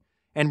history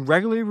and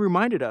regularly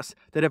reminded us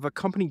that if a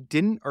company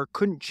didn't or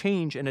couldn't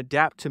change and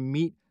adapt to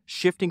meet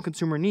shifting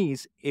consumer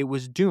needs, it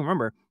was doomed.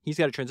 Remember, he's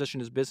got to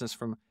transition his business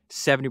from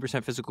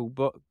 70%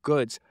 physical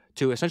goods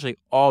to essentially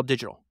all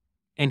digital.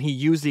 And he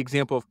used the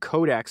example of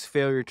Kodak's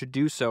failure to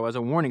do so as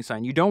a warning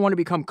sign. You don't want to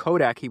become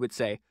Kodak, he would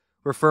say,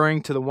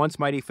 referring to the once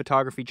mighty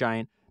photography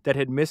giant that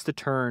had missed the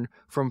turn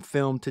from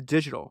film to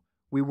digital.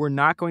 We were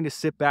not going to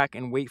sit back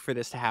and wait for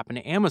this to happen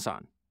to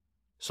Amazon.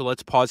 So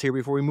let's pause here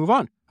before we move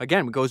on.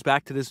 Again, it goes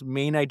back to this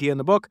main idea in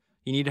the book.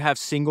 You need to have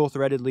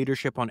single-threaded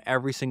leadership on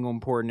every single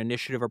important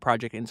initiative or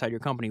project inside your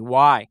company.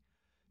 Why?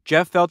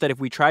 Jeff felt that if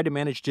we tried to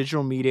manage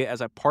digital media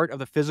as a part of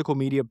the physical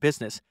media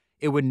business,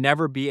 it would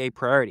never be a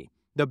priority.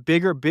 The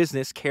bigger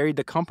business carried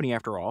the company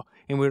after all,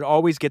 and would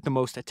always get the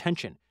most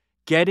attention.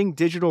 Getting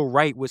digital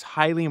right was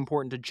highly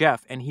important to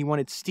Jeff, and he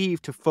wanted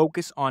Steve to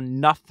focus on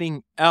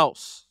nothing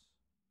else.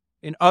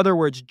 In other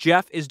words,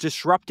 Jeff is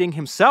disrupting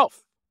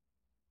himself.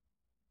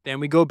 Then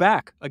we go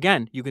back.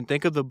 Again, you can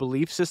think of the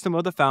belief system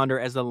of the founder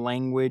as the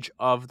language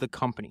of the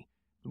company.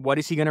 What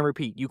is he going to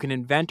repeat? You can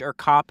invent or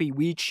copy.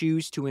 We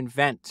choose to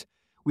invent.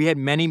 We had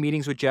many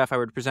meetings with Jeff. I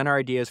would present our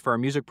ideas for our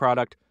music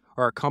product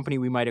or a company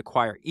we might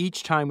acquire.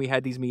 Each time we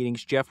had these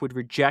meetings, Jeff would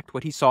reject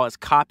what he saw as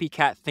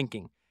copycat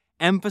thinking,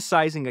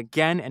 emphasizing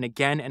again and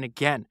again and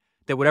again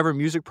that whatever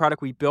music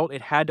product we built,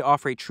 it had to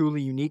offer a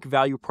truly unique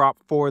value prop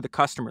for the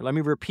customer. Let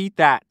me repeat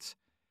that.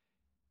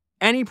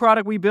 Any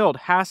product we build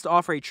has to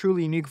offer a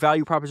truly unique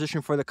value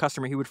proposition for the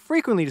customer. He would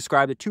frequently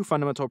describe the two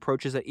fundamental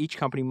approaches that each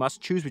company must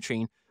choose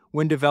between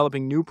when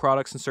developing new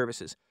products and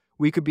services.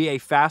 We could be a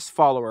fast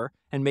follower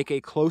and make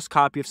a close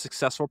copy of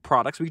successful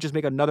products. We could just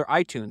make another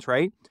iTunes,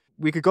 right?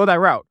 We could go that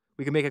route.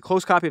 We could make a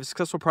close copy of a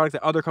successful product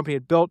that other company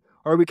had built,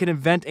 or we could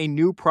invent a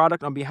new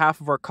product on behalf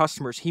of our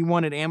customers. He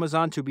wanted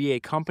Amazon to be a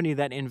company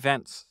that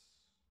invents.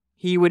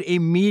 He would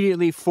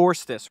immediately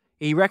force this.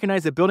 He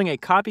recognized that building a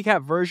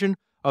copycat version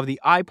of the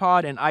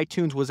iPod and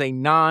iTunes was a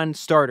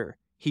non-starter.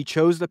 He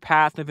chose the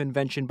path of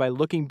invention by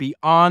looking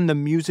beyond the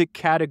music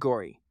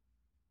category.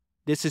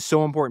 This is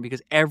so important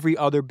because every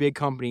other big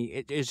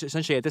company is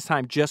essentially at this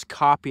time just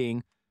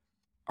copying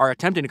are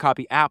attempting to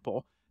copy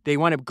Apple. They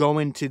wind up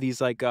going to these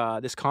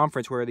this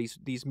conference where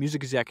these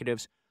music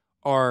executives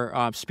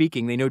are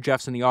speaking. They know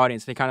Jeff's in the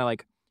audience. They kind of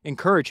like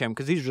encourage him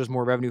because these are just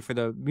more revenue for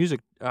the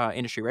music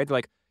industry, right? They're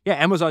like, yeah,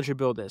 Amazon should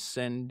build this,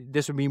 and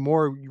this would be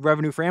more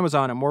revenue for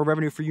Amazon and more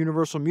revenue for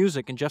Universal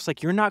Music. And Jeff's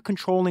like, you're not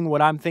controlling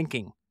what I'm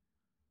thinking.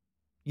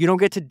 You don't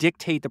get to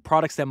dictate the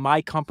products that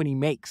my company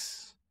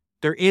makes.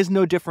 There is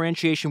no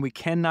differentiation. We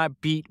can't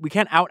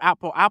out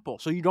Apple,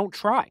 so you don't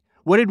try.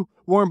 What did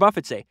Warren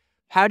Buffett say?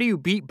 How do you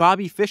beat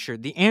Bobby Fischer?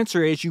 The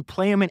answer is you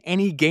play him in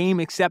any game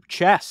except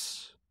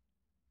chess.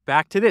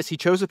 Back to this. He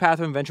chose the path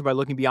of invention by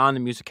looking beyond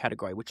the music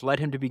category, which led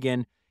him to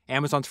begin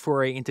Amazon's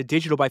foray into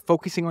digital by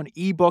focusing on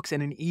ebooks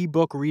and an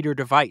ebook reader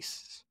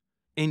device.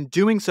 In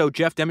doing so,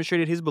 Jeff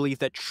demonstrated his belief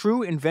that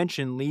true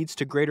invention leads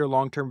to greater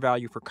long-term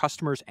value for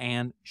customers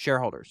and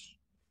shareholders.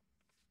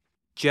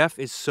 Jeff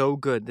is so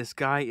good. This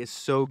guy is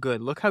so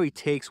good. Look how he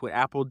takes what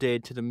Apple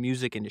did to the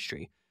music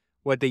industry,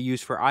 what they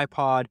used for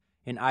iPod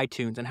and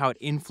iTunes, and how it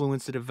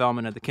influenced the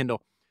development of the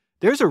Kindle.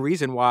 There's a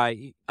reason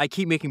why I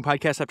keep making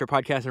podcast after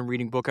podcast and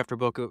reading book after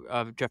book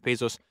of Jeff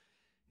Bezos.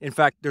 In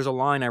fact, there's a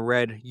line I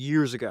read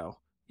years ago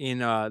in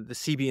the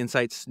CB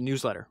Insights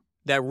newsletter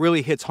that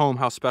really hits home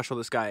how special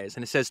this guy is.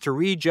 And it says, to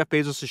read Jeff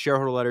Bezos'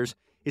 shareholder letters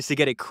is to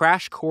get a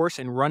crash course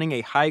in running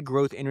a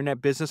high-growth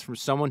internet business from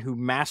someone who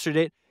mastered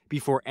it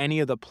before any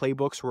of the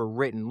playbooks were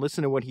written.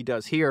 Listen to what he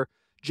does here.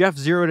 Jeff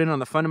zeroed in on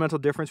the fundamental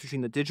difference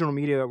between the digital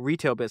media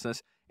retail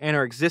business and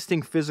our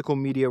existing physical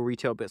media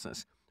retail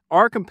business.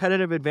 Our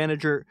competitive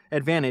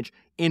advantage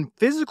in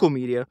physical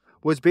media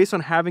was based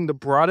on having the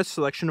broadest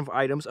selection of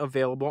items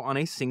available on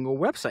a single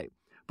website.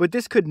 But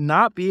this could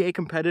not be a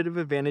competitive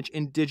advantage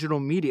in digital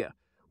media,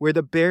 where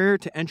the barrier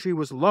to entry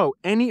was low.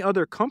 Any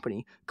other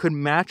company could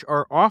match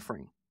our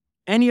offering.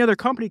 Any other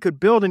company could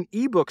build an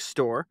ebook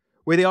store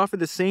where they offer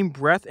the same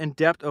breadth and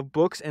depth of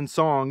books and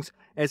songs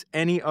as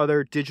any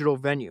other digital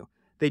venue.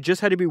 They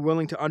just had to be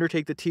willing to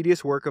undertake the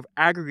tedious work of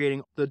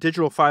aggregating the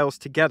digital files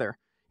together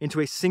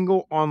into a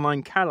single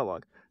online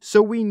catalog.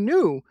 So we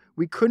knew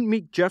we couldn't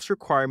meet Jeff's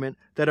requirement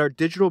that our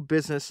digital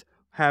business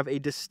have a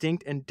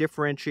distinct and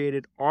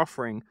differentiated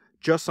offering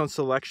just on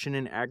selection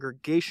and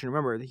aggregation.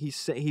 Remember,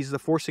 he's the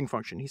forcing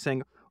function. He's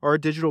saying our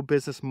digital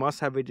business must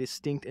have a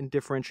distinct and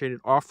differentiated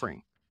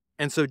offering.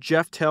 And so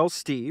Jeff tells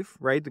Steve,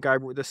 right, the guy,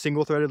 the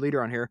single-threaded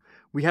leader on here,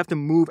 we have to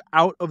move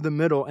out of the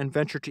middle and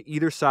venture to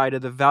either side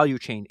of the value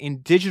chain. In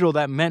digital,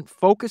 that meant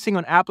focusing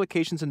on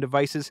applications and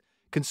devices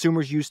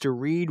consumers use to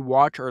read,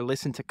 watch, or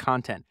listen to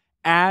content,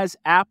 as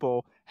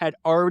Apple had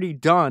already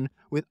done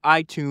with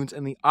iTunes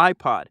and the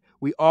iPod.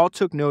 We all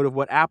took note of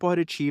what Apple had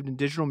achieved in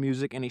digital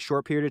music in a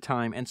short period of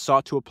time and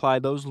sought to apply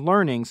those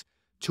learnings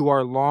to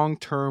our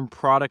long-term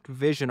product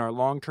vision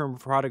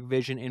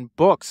in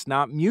books,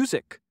 not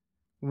music.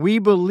 We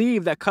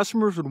believe that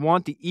customers would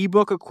want the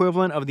ebook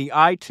equivalent of the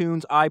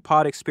iTunes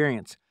iPod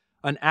experience,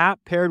 an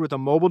app paired with a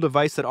mobile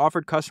device that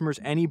offered customers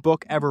any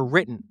book ever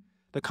written,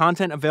 the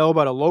content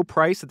available at a low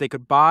price that they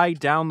could buy,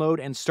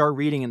 download, and start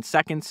reading in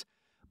seconds,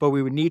 but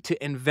we would need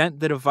to invent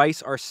the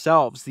device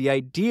ourselves. The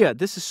idea,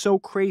 this is so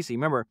crazy.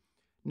 Remember,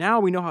 now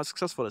we know how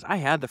successful it is. I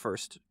had the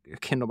first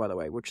Kindle, by the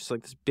way, which is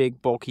like this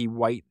big, bulky,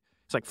 white,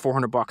 it's like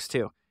 $400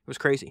 too. It was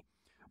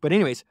But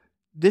anyways,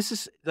 this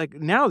is like,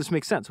 now this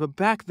makes sense. But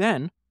back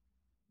then,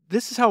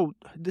 this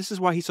is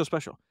why he's so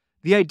special.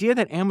 The idea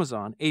that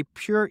Amazon, a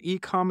pure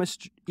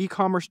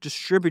e-commerce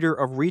distributor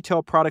of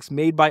retail products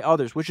made by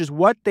others, which is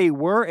what they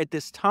were at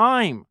this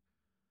time.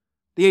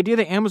 The idea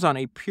that Amazon,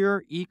 a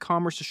pure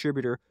e-commerce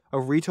distributor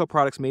of retail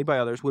products made by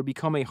others, would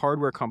become a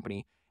hardware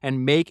company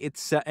and make it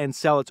and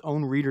sell its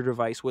own reader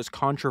device was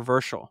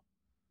controversial.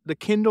 The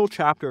Kindle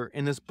chapter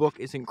in this book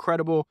is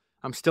incredible.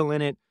 I'm still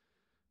in it.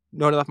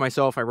 Noted that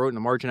myself. I wrote in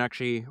the margin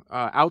actually,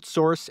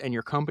 outsource and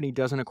your company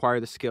doesn't acquire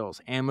the skills.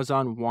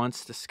 Amazon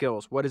wants the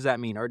skills. What does that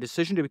mean? Our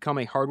decision to become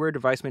a hardware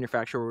device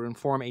manufacturer will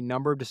inform a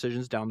number of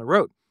decisions down the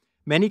road.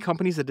 Many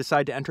companies that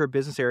decide to enter a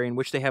business area in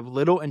which they have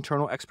little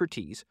internal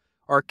expertise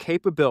or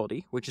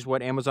capability, which is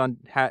what Amazon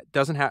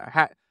doesn't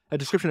have a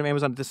description of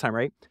Amazon at this time,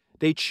 right?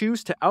 They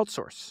choose to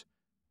outsource.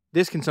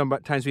 This can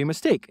sometimes be a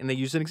mistake, and they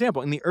use an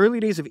example. In the early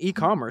days of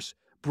e-commerce,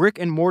 brick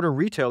and mortar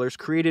retailers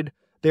created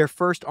their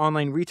first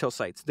online retail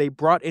sites. They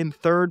brought in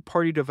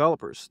third-party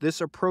developers. This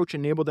approach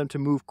enabled them to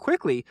move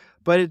quickly,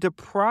 but it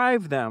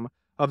deprived them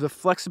of the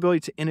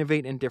flexibility to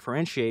innovate and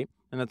differentiate.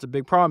 And that's a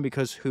big problem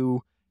because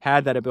who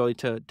had that ability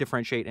to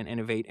differentiate and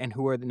innovate, and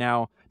who are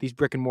now these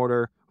brick and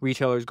mortar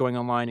retailers going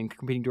online and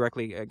competing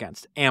directly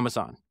against?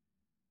 Amazon.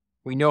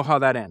 We know how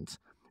that ends.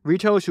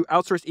 Retailers who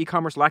outsourced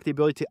e-commerce lack the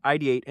ability to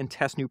ideate and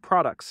test new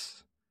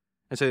products.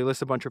 And so they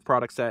list a bunch of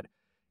products that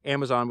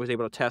Amazon was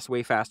able to test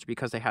way faster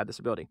because they had this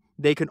ability.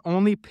 They could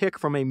only pick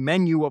from a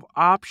menu of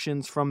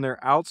options from their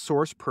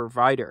outsourced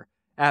provider.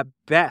 At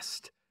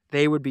best,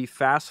 they would be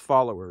fast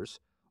followers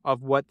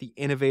of what the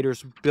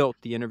innovators built,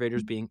 the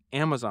innovators being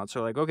Amazon.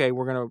 So like, okay,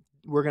 we're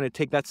gonna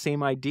take that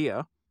same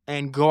idea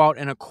and go out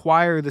and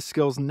acquire the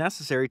skills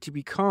necessary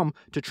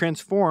to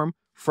transform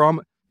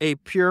from a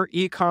pure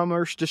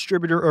e-commerce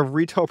distributor of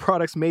retail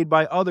products made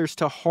by others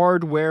to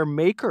hardware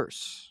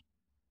makers.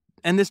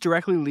 And this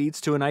directly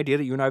leads to an idea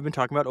that you and I have been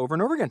talking about over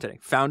and over again today.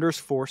 Founders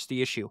force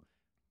the issue.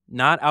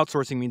 Not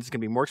outsourcing means it's going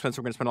to be more expensive.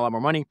 We're going to spend a lot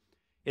more money.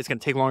 It's going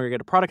to take longer to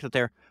get a product out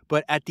there.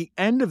 But at the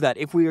end of that,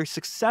 if we are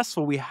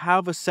successful, we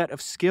have a set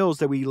of skills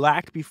that we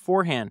lacked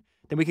beforehand.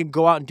 Then we can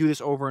go out and do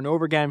this over and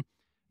over again.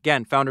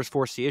 Again, founders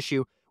force the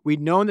issue.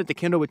 We'd known that the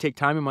Kindle would take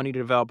time and money to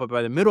develop, but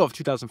by the middle of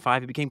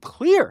 2005, it became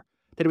clear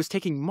that it was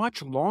taking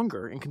much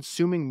longer and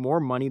consuming more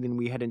money than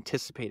we had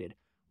anticipated.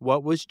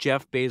 What was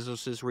Jeff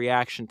Bezos'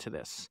 reaction to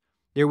this?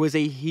 There was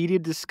a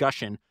heated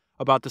discussion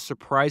about the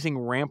surprising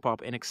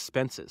ramp-up in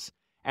expenses.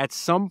 At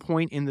some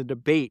point in the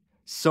debate,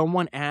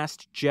 someone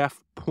asked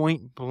Jeff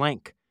point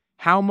blank,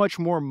 "How much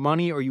more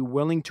money are you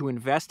willing to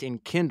invest in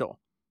Kindle?"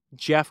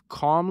 Jeff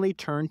calmly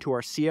turned to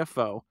our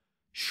CFO,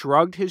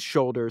 shrugged his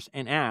shoulders,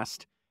 and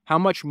asked, "How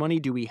much money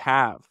do we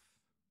have?"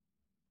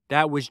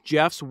 That was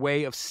Jeff's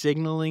way of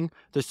signaling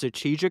the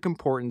strategic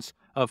importance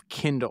of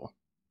Kindle.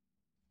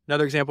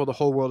 Another example, the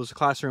whole world is a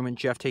classroom, and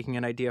Jeff taking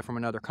an idea from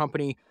another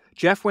company.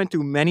 Jeff went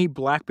through many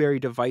BlackBerry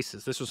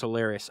devices. This was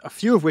hilarious. A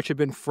few of which had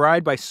been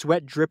fried by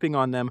sweat dripping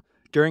on them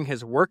during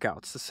his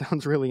workouts. This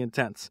sounds really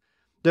intense.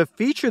 The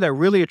feature that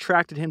really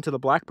attracted him to the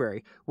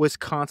BlackBerry was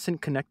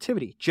constant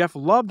connectivity. Jeff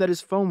loved that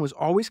his phone was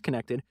always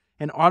connected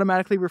and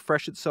automatically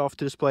refreshed itself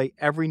to display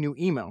every new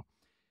email.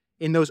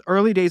 In those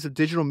early days of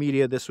digital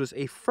media, this was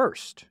a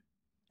first.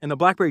 And the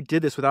BlackBerry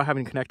did this without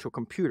having to connect to a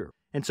computer.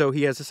 And so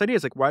he has this idea.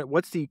 It's like,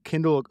 what's the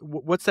Kindle?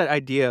 What's that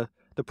idea,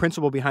 the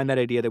principle behind that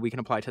idea that we can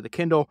apply to the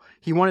Kindle?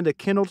 He wanted the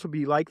Kindle to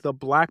be like the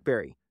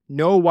BlackBerry.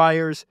 No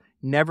wires,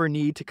 never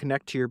need to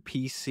connect to your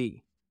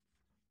PC.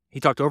 He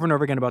talked over and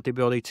over again about the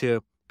ability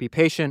to be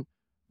patient,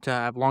 to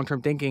have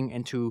long-term thinking,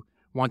 and to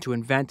want to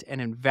invent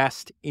and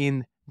invest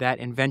in that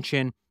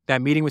invention.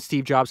 That meeting with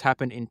Steve Jobs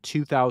happened in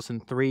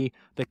 2003.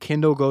 The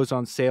Kindle goes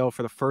on sale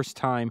for the first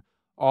time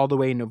all the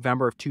way in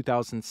November of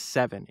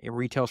 2007. It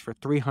retails for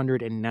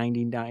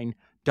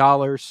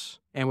 $399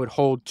 and would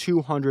hold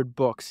 200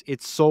 books.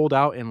 It sold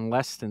out in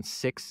less than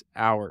 6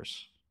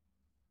 hours.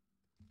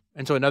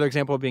 And so another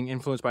example of being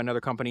influenced by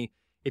another company,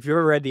 if you've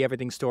ever read The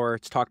Everything Store,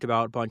 it's talked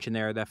about a bunch in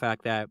there, the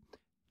fact that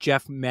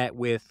Jeff met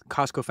with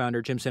Costco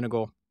founder Jim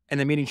Sinegal, and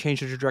the meeting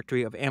changed the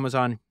trajectory of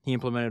Amazon. He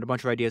implemented a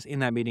bunch of ideas in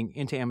that meeting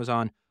into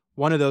Amazon.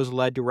 One of those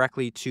led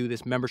directly to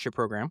this membership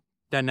program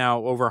that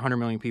now over 100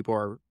 million people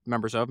are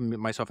members of,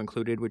 myself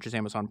included, which is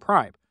Amazon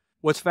Prime.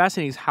 What's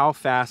fascinating is how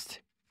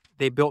fast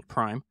they built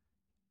Prime.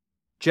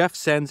 Jeff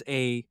sends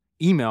a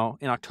email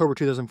in October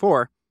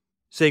 2004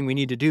 saying we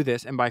need to do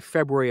this, and by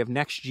February of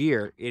next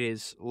year, it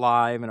is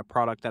live and a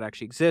product that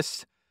actually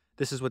exists.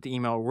 This is what the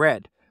email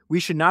read. We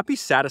should not be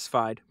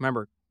satisfied.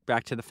 Remember,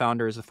 back to the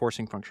founder as the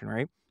forcing function,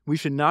 right? We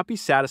should not be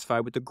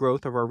satisfied with the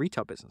growth of our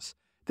retail business.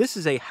 This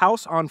is a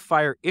house on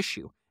fire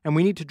issue, and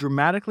we need to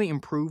dramatically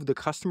improve the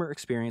customer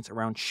experience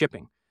around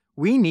shipping.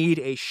 We need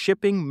a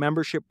shipping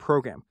membership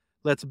program.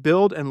 Let's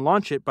build and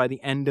launch it by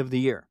the end of the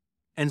year.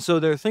 And so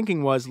their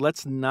thinking was,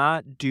 let's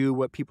not do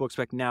what people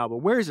expect now, but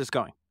where is this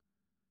going?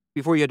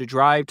 Before you had to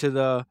drive to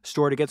the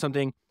store to get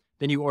something,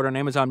 then you order on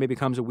Amazon, maybe it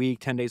comes a week,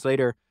 10 days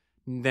later,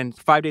 then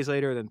 5 days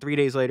later, then 3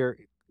 days later.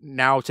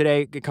 Now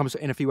today, it comes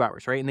in a few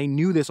hours, right? And they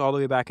knew this all the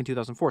way back in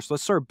 2004. So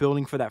let's start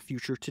building for that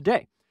future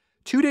today.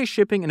 2-day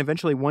shipping and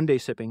eventually 1-day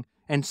shipping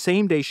and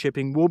same-day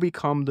shipping will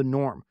become the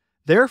norm.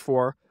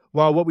 Therefore,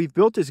 while what we've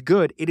built is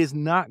good, it is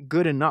not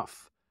good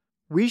enough.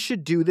 We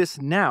should do this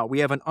now. We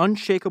have an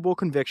unshakable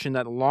conviction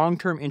that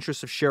long-term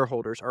interests of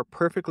shareholders are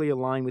perfectly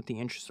aligned with the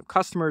interests of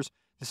customers.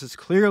 This is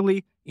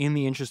clearly in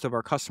the interest of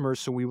our customers,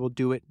 so we will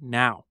do it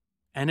now.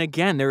 And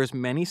again, there is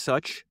many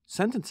such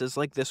sentences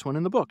like this one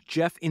in the book.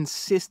 Jeff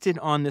insisted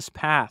on this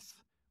path,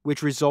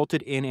 which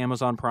resulted in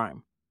Amazon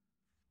Prime.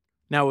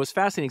 Now, what's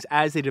fascinating is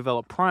as they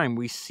develop Prime,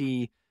 we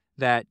see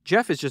that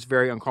Jeff is just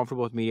very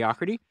uncomfortable with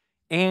mediocrity,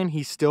 and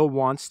he still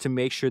wants to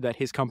make sure that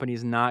his company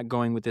is not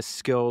going with this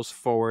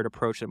skills-forward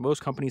approach that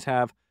most companies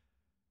have.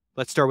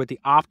 Let's start with the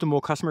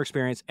optimal customer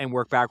experience and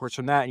work backwards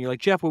from that. And you're like,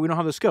 Jeff, well, we don't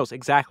have those skills.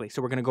 Exactly.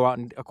 So we're going to go out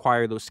and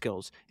acquire those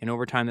skills. And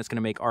over time, that's going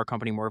to make our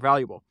company more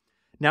valuable.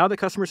 Now that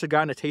customers had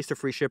gotten a taste of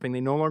free shipping,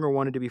 they no longer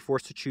wanted to be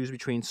forced to choose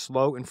between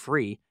slow and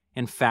free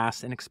and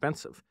fast and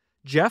expensive.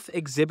 Jeff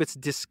exhibits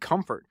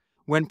discomfort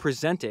when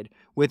presented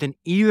with an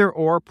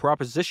either-or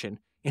proposition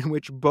in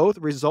which both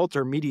results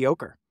are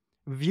mediocre.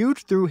 Viewed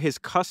through his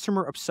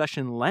customer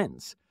obsession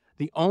lens,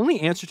 the only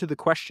answer to the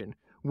question,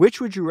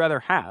 which would you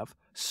rather have,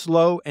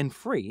 slow and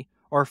free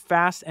or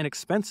fast and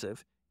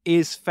expensive,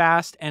 is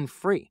fast and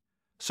free.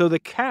 So the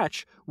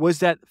catch was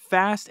that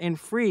fast and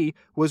free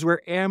was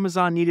where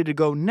Amazon needed to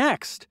go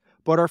next,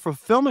 but our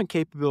fulfillment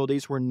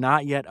capabilities were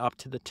not yet up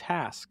to the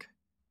task.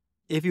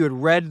 If you had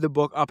read the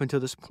book up until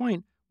this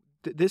point,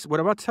 what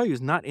I'm about to tell you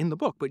is not in the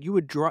book, but you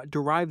would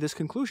derive this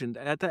conclusion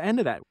at the end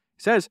of that.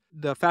 It says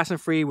the fast and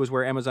free was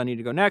where Amazon needed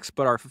to go next,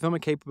 but our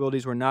fulfillment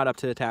capabilities were not up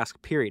to the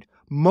task, period.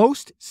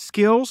 Most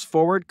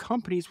skills-forward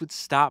companies would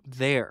stop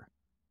there.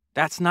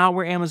 That's not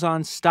where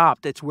Amazon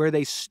stopped. It's where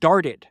they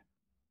started.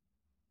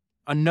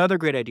 Another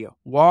great idea,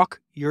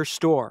 walk your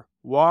store.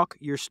 Walk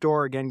your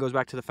store, again, goes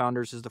back to the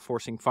founders as the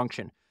forcing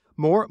function.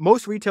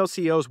 Most retail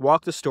CEOs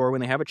walk the store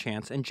when they have a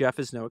chance, and Jeff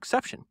is no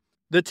exception.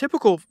 The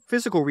typical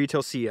physical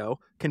retail CEO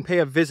can pay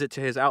a visit to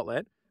his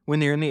outlet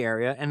when they're in the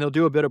area, and they'll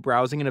do a bit of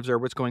browsing and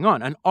observe what's going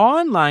on. An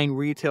online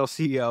retail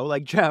CEO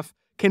like Jeff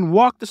can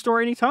walk the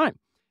store anytime.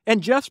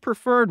 And Jeff's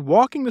preferred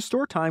walking the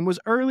store time was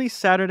early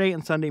Saturday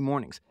and Sunday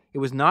mornings. It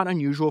was not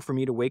unusual for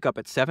me to wake up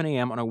at 7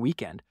 a.m. on a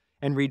weekend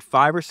and read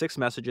 5 or 6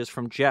 messages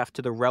from Jeff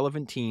to the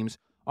relevant teams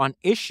on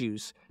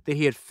issues that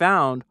he had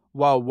found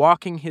while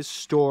walking his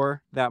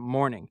store that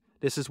morning.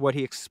 This is what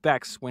he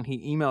expects when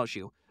he emails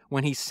you.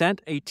 When he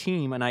sent a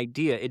team an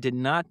idea, it did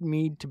not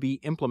need to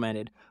be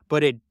implemented,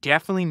 but it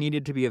definitely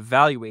needed to be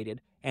evaluated,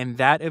 and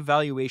that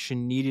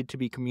evaluation needed to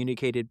be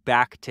communicated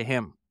back to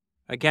him.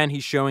 Again,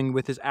 he's showing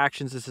with his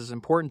actions this is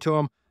important to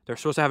him. They're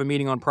supposed to have a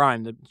meeting on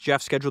Prime.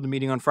 Jeff scheduled the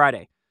meeting on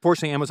Friday.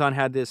 Fortunately, Amazon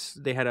had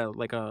they had a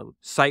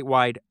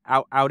site-wide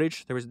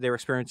outage. They were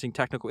experiencing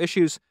technical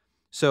issues.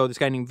 So this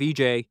guy named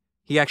VJ,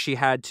 he actually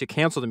had to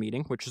cancel the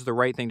meeting, which is the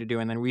right thing to do,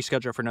 and then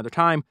reschedule for another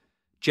time.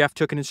 Jeff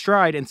took it in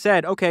stride and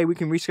said, okay, we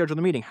can reschedule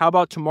the meeting. How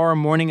about tomorrow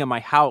morning at my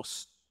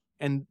house?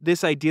 And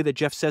this idea that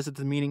Jeff says at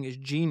the meeting is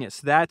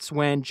genius. That's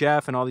when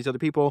Jeff and all these other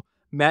people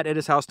met at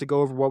his house to go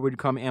over what would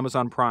become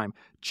Amazon Prime.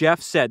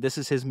 Jeff said this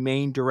is his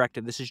main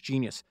directive. This is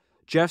genius.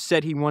 Jeff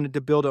said he wanted to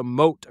build a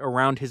moat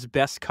around his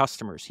best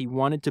customers. He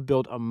wanted to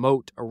build a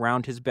moat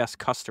around his best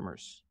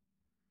customers.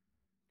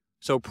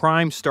 So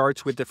Prime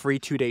starts with the free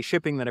 2-day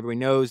shipping that everybody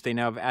knows. They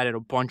now have added a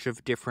bunch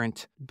of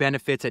different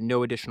benefits at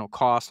no additional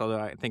cost. Although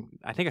I think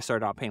I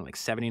started out paying like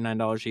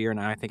 $79 a year.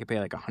 Now I think I pay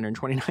like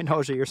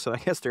 $129 a year. So I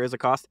guess there is a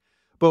cost.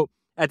 But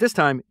at this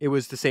time, it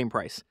was the same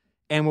price.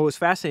 And what was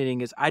fascinating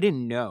is I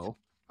didn't know.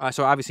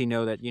 So I obviously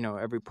know that,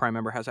 every Prime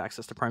member has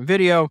access to Prime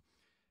Video.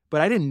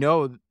 But I didn't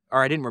know,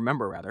 or I didn't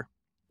remember rather,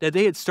 that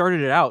they had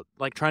started it out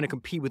like trying to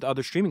compete with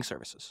other streaming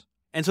services.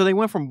 And so they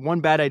went from one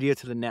bad idea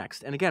to the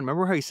next. And again,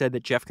 remember how he said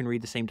that Jeff can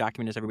read the same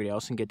document as everybody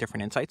else and get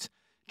different insights?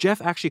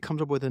 Jeff actually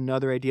comes up with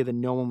another idea that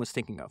no one was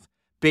thinking of,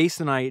 based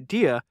on an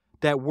idea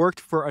that worked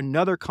for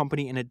another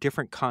company in a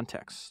different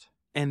context.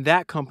 And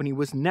that company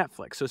was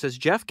Netflix. So it says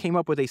Jeff came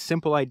up with a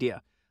simple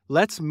idea.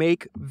 Let's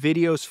make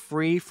videos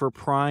free for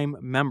Prime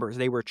members.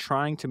 They were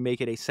trying to make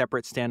it a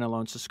separate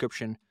standalone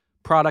subscription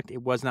product.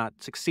 It was not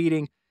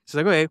succeeding. So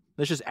like, okay,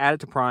 let's just add it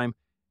to Prime.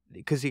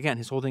 Because again,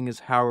 his whole thing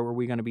is how are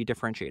we going to be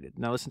differentiated?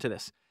 Now listen to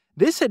this.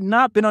 This had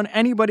not been on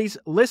anybody's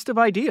list of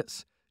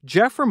ideas.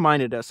 Jeff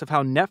reminded us of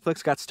how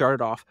Netflix got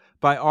started off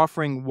by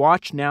offering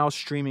Watch Now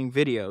streaming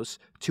videos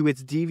to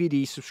its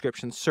DVD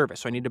subscription service.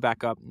 So I need to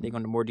back up and go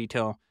into more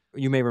detail.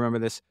 You may remember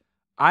this.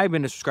 I've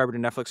been a subscriber to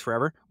Netflix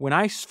forever. When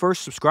I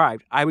first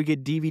subscribed, I would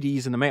get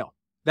DVDs in the mail.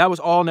 That was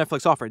all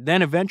Netflix offered.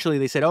 Then eventually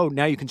they said, oh,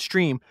 now you can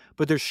stream.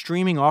 But their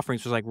streaming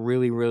offerings was like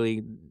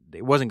really,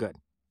 it wasn't good.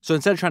 So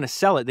instead of trying to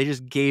sell it, they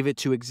just gave it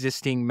to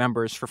existing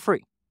members for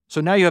free. So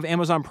now you have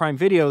Amazon Prime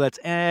Video that's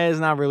is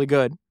not really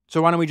good.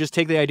 So why don't we just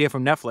take the idea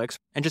from Netflix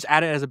and just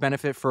add it as a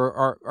benefit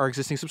for our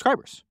existing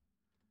subscribers?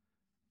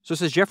 So it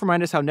says, Jeff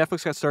reminded us how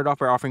Netflix got started off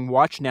by offering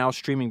Watch Now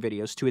streaming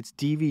videos to its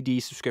DVD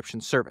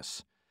subscription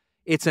service.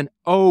 It's an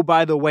oh,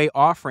 by the way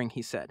offering,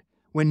 he said.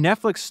 When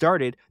Netflix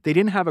started, they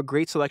didn't have a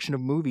great selection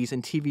of movies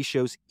and TV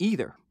shows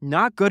either.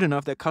 Not good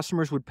enough that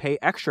customers would pay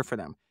extra for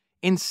them.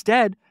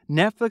 Instead,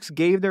 Netflix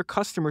gave their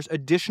customers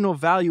additional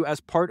value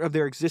as part of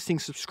their existing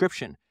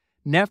subscription.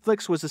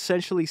 Netflix was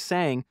essentially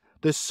saying,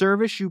 the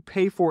service you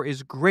pay for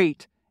is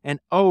great, and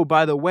oh,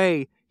 by the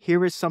way,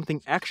 here is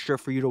something extra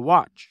for you to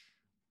watch.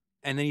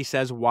 And then he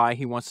says why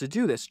he wants to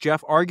do this.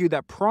 Jeff argued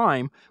that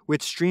Prime,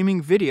 with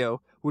streaming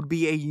video, would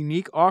be a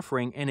unique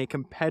offering and a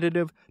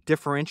competitive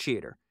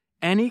differentiator.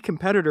 Any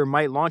competitor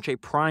might launch a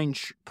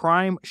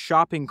Prime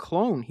shopping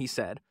clone, he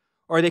said,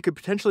 or they could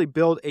potentially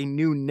build a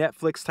new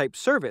Netflix-type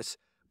service,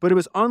 but it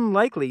was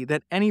unlikely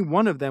that any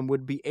one of them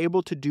would be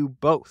able to do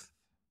both.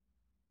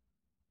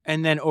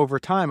 And then over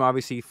time,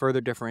 obviously,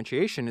 further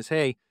differentiation is,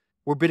 hey,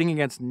 we're bidding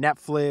against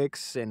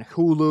Netflix and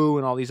Hulu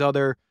and all these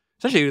other,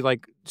 essentially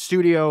like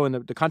studio and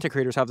the content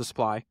creators have the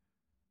supply.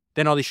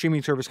 Then all these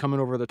streaming services come in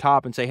over the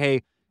top and say,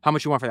 hey, how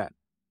much you want for that?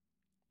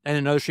 And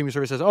another streaming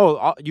service says,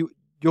 oh,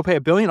 you'll pay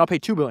 $1 billion, I'll pay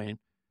 $2 billion.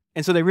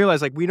 And so they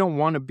realize, like, we don't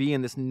want to be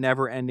in this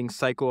never-ending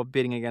cycle of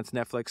bidding against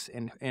Netflix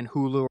and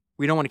Hulu.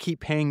 We don't want to keep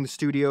paying the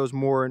studios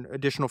more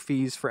additional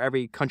fees for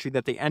every country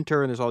that they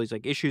enter, and there's all these,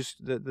 like, issues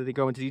that they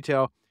go into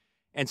detail.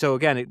 And so,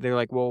 again, they're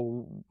like,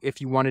 well,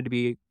 if you wanted to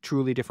be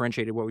truly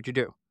differentiated, what would you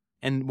do?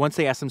 And once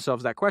they asked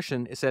themselves that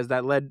question, it says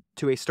that led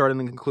to a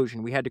startling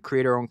conclusion. We had to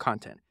create our own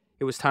content.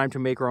 It was time to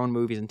make our own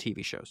movies and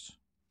TV shows.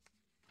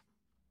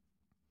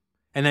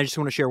 And I just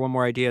want to share one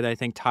more idea that I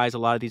think ties a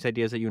lot of these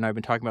ideas that you and I have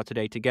been talking about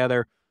today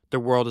together. The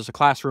world is a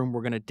classroom.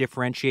 We're going to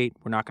differentiate.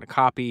 We're not going to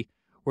copy.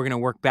 We're going to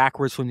work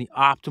backwards from the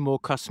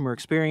optimal customer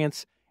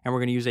experience, and we're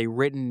going to use a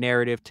written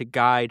narrative to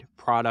guide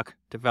product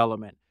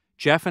development.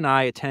 Jeff and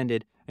I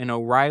attended an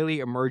O'Reilly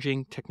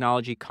Emerging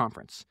Technology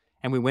Conference,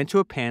 and we went to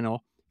a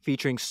panel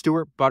featuring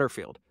Stuart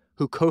Butterfield,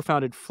 who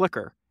co-founded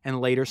Flickr and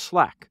later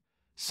Slack.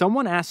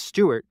 someone asked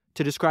Stewart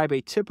to describe a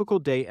typical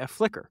day at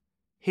Flickr.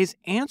 His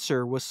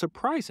answer was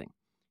surprising.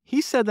 He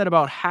said that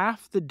about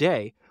half the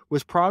day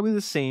was probably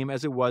the same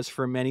as it was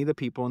for many of the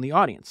people in the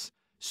audience,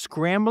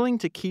 scrambling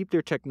to keep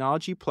their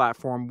technology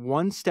platform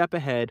one step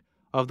ahead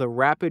of the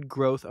rapid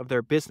growth of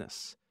their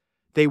business.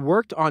 They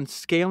worked on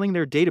scaling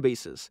their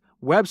databases,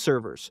 web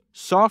servers,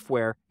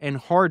 software, and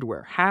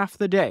hardware half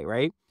the day,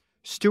 right?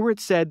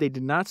 Stewart said they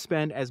did not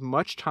spend as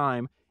much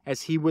time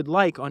as he would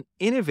like on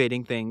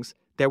innovating things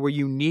that were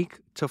unique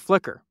to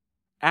Flickr.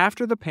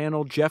 After the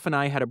panel, Jeff and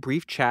I had a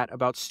brief chat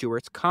about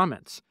Stewart's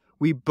comments.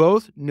 We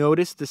both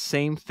noticed the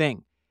same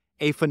thing,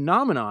 a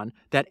phenomenon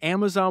that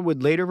Amazon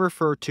would later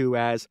refer to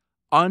as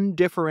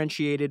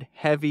undifferentiated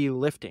heavy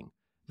lifting.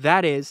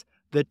 That is,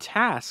 the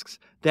tasks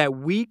that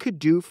we could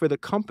do for the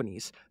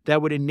companies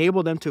that would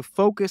enable them to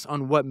focus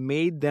on what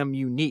made them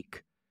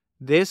unique.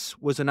 This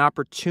was an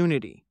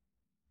opportunity,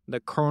 the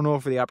kernel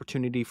for the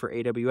opportunity for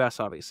AWS,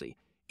 obviously.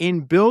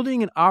 In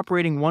building and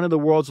operating one of the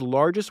world's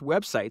largest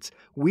websites,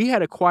 we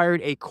had acquired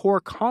a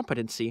core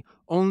competency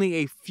only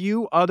a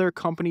few other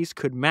companies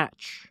could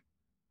match.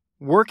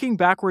 Working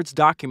backwards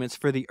documents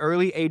for the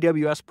early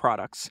AWS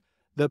products,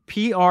 the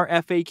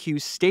PRFAQ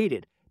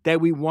stated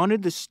that we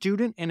wanted the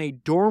student in a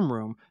dorm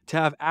room to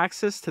have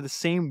access to the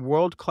same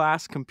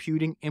world-class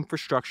computing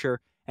infrastructure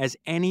as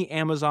any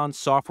Amazon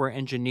software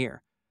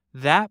engineer.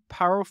 That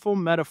powerful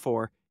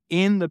metaphor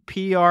in the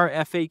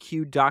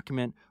PRFAQ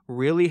document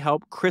really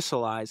helped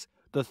crystallize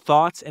the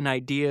thoughts and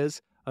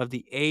ideas of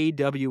the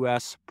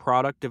AWS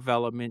product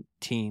development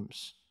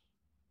teams.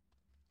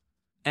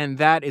 And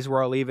that is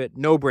where I'll leave it.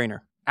 No-brainer.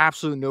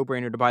 Absolute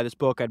no-brainer to buy this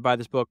book. I'd buy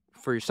this book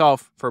for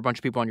yourself, for a bunch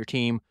of people on your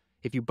team.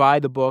 If you buy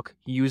the book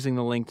using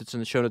the link that's in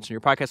the show notes in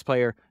your podcast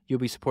player, you'll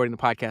be supporting the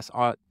podcast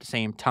at the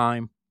same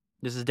time.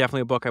 This is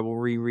definitely a book I will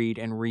reread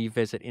and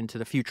revisit into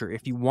the future.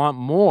 If you want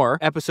more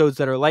episodes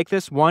that are like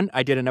this, one,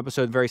 I did an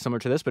episode very similar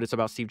to this, but it's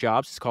about Steve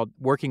Jobs. It's called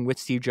Working with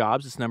Steve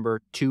Jobs. It's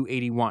number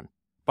 281.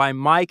 By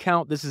my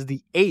count, this is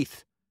the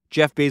 8th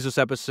Jeff Bezos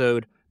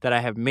episode that I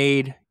have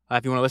made.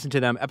 If you want to listen to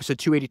them, episode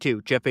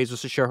 282, Jeff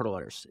Bezos' shareholder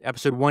letters.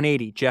 Episode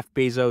 180, Jeff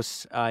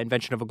Bezos'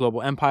 invention of a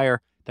global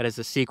empire. That is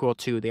the sequel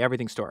to The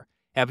Everything Store.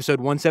 Episode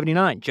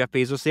 179, Jeff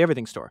Bezos' The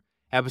Everything Store.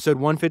 Episode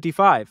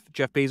 155,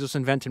 Jeff Bezos'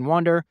 Invent and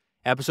Wander.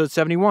 Episode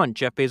 71,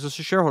 Jeff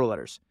Bezos' shareholder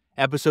letters.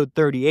 Episode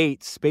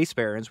 38, Space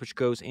Barons, which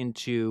goes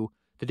into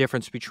the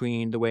difference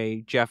between the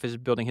way Jeff is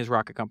building his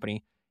rocket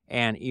company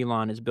and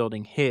Elon is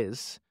building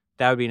his.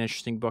 That would be an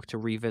interesting book to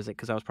revisit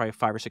because that was probably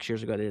 5 or 6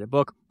 years ago I did a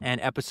book. And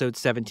episode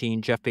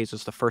 17, Jeff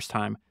Bezos, the first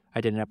time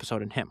I did an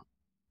episode on him.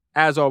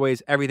 As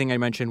always, everything I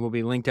mentioned will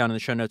be linked down in the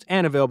show notes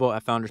and available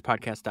at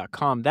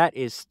founderspodcast.com. That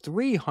is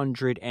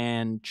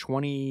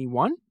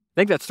 321. I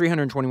think that's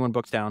 321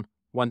 books down,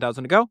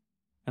 1,000 to go,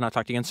 and I'll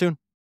talk to you again soon.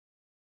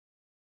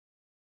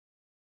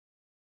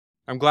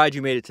 I'm glad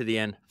you made it to the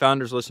end.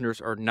 Founders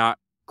listeners are not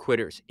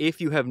quitters.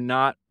 If you have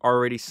not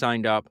already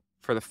signed up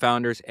for the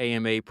Founders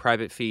AMA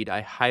private feed,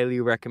 I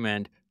highly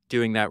recommend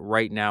doing that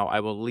right now.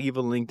 I will leave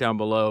a link down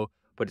below,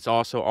 but it's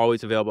also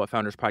always available at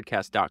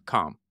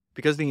founderspodcast.com.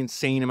 Because of the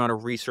insane amount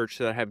of research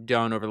that I have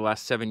done over the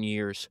last 7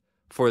 years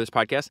for this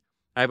podcast,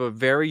 I have a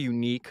very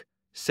unique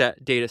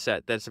data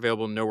set that's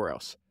available nowhere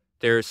else.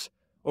 There's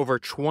over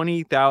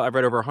 20,000, I've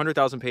read over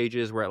 100,000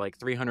 pages. We're at like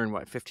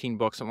 315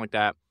 books, something like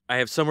that. I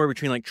have somewhere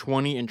between like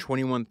 20 and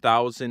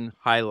 21,000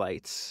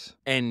 highlights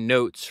and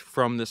notes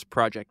from this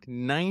project.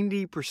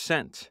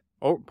 90%,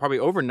 probably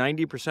over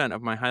 90%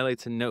 of my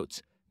highlights and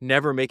notes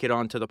never make it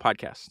onto the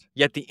podcast.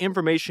 Yet the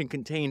information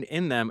contained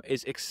in them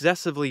is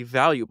excessively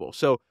valuable.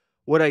 So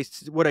what I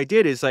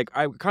did is like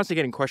I'm constantly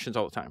getting questions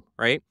all the time,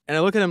 right? And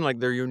I look at them like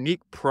they're unique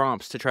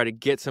prompts to try to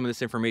get some of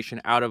this information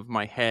out of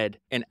my head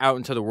and out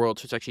into the world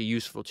so it's actually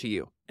useful to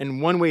you.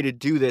 And one way to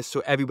do this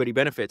so everybody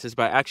benefits is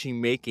by actually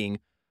making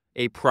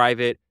a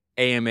private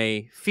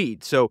AMA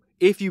feed. So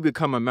if you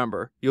become a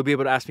member, you'll be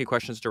able to ask me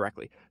questions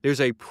directly. There's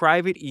a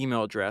private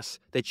email address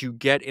that you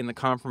get in the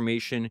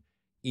confirmation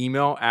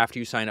email after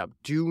you sign up.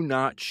 Do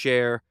not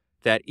share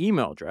that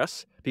email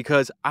address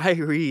because I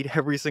read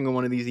every single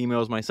one of these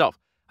emails myself.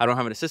 I don't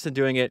have an assistant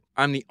doing it.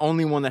 I'm the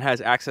only one that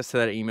has access to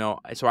that email,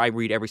 so I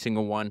read every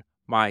single one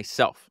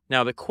myself.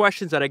 Now, the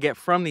questions that I get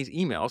from these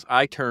emails,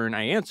 I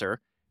answer,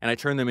 and I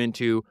turn them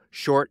into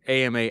short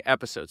AMA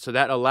episodes. So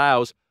that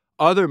allows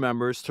other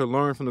members to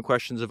learn from the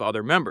questions of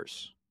other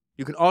members.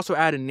 You can also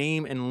add a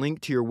name and link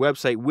to your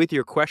website with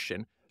your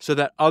question so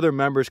that other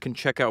members can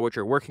check out what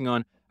you're working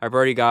on. I've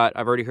already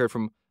heard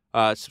from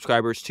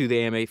subscribers to the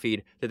AMA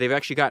feed that they've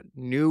actually got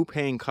new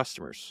paying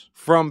customers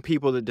from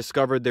people that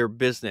discovered their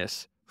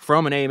business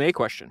from an AMA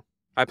question.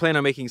 I plan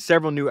on making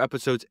several new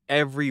episodes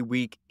every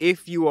week.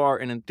 If you are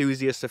an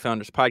enthusiast of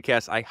Founders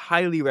Podcast, I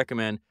highly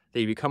recommend that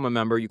you become a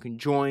member. You can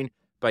join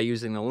by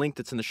using the link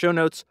that's in the show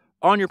notes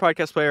on your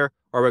podcast player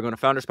or by going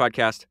to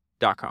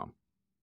founderspodcast.com.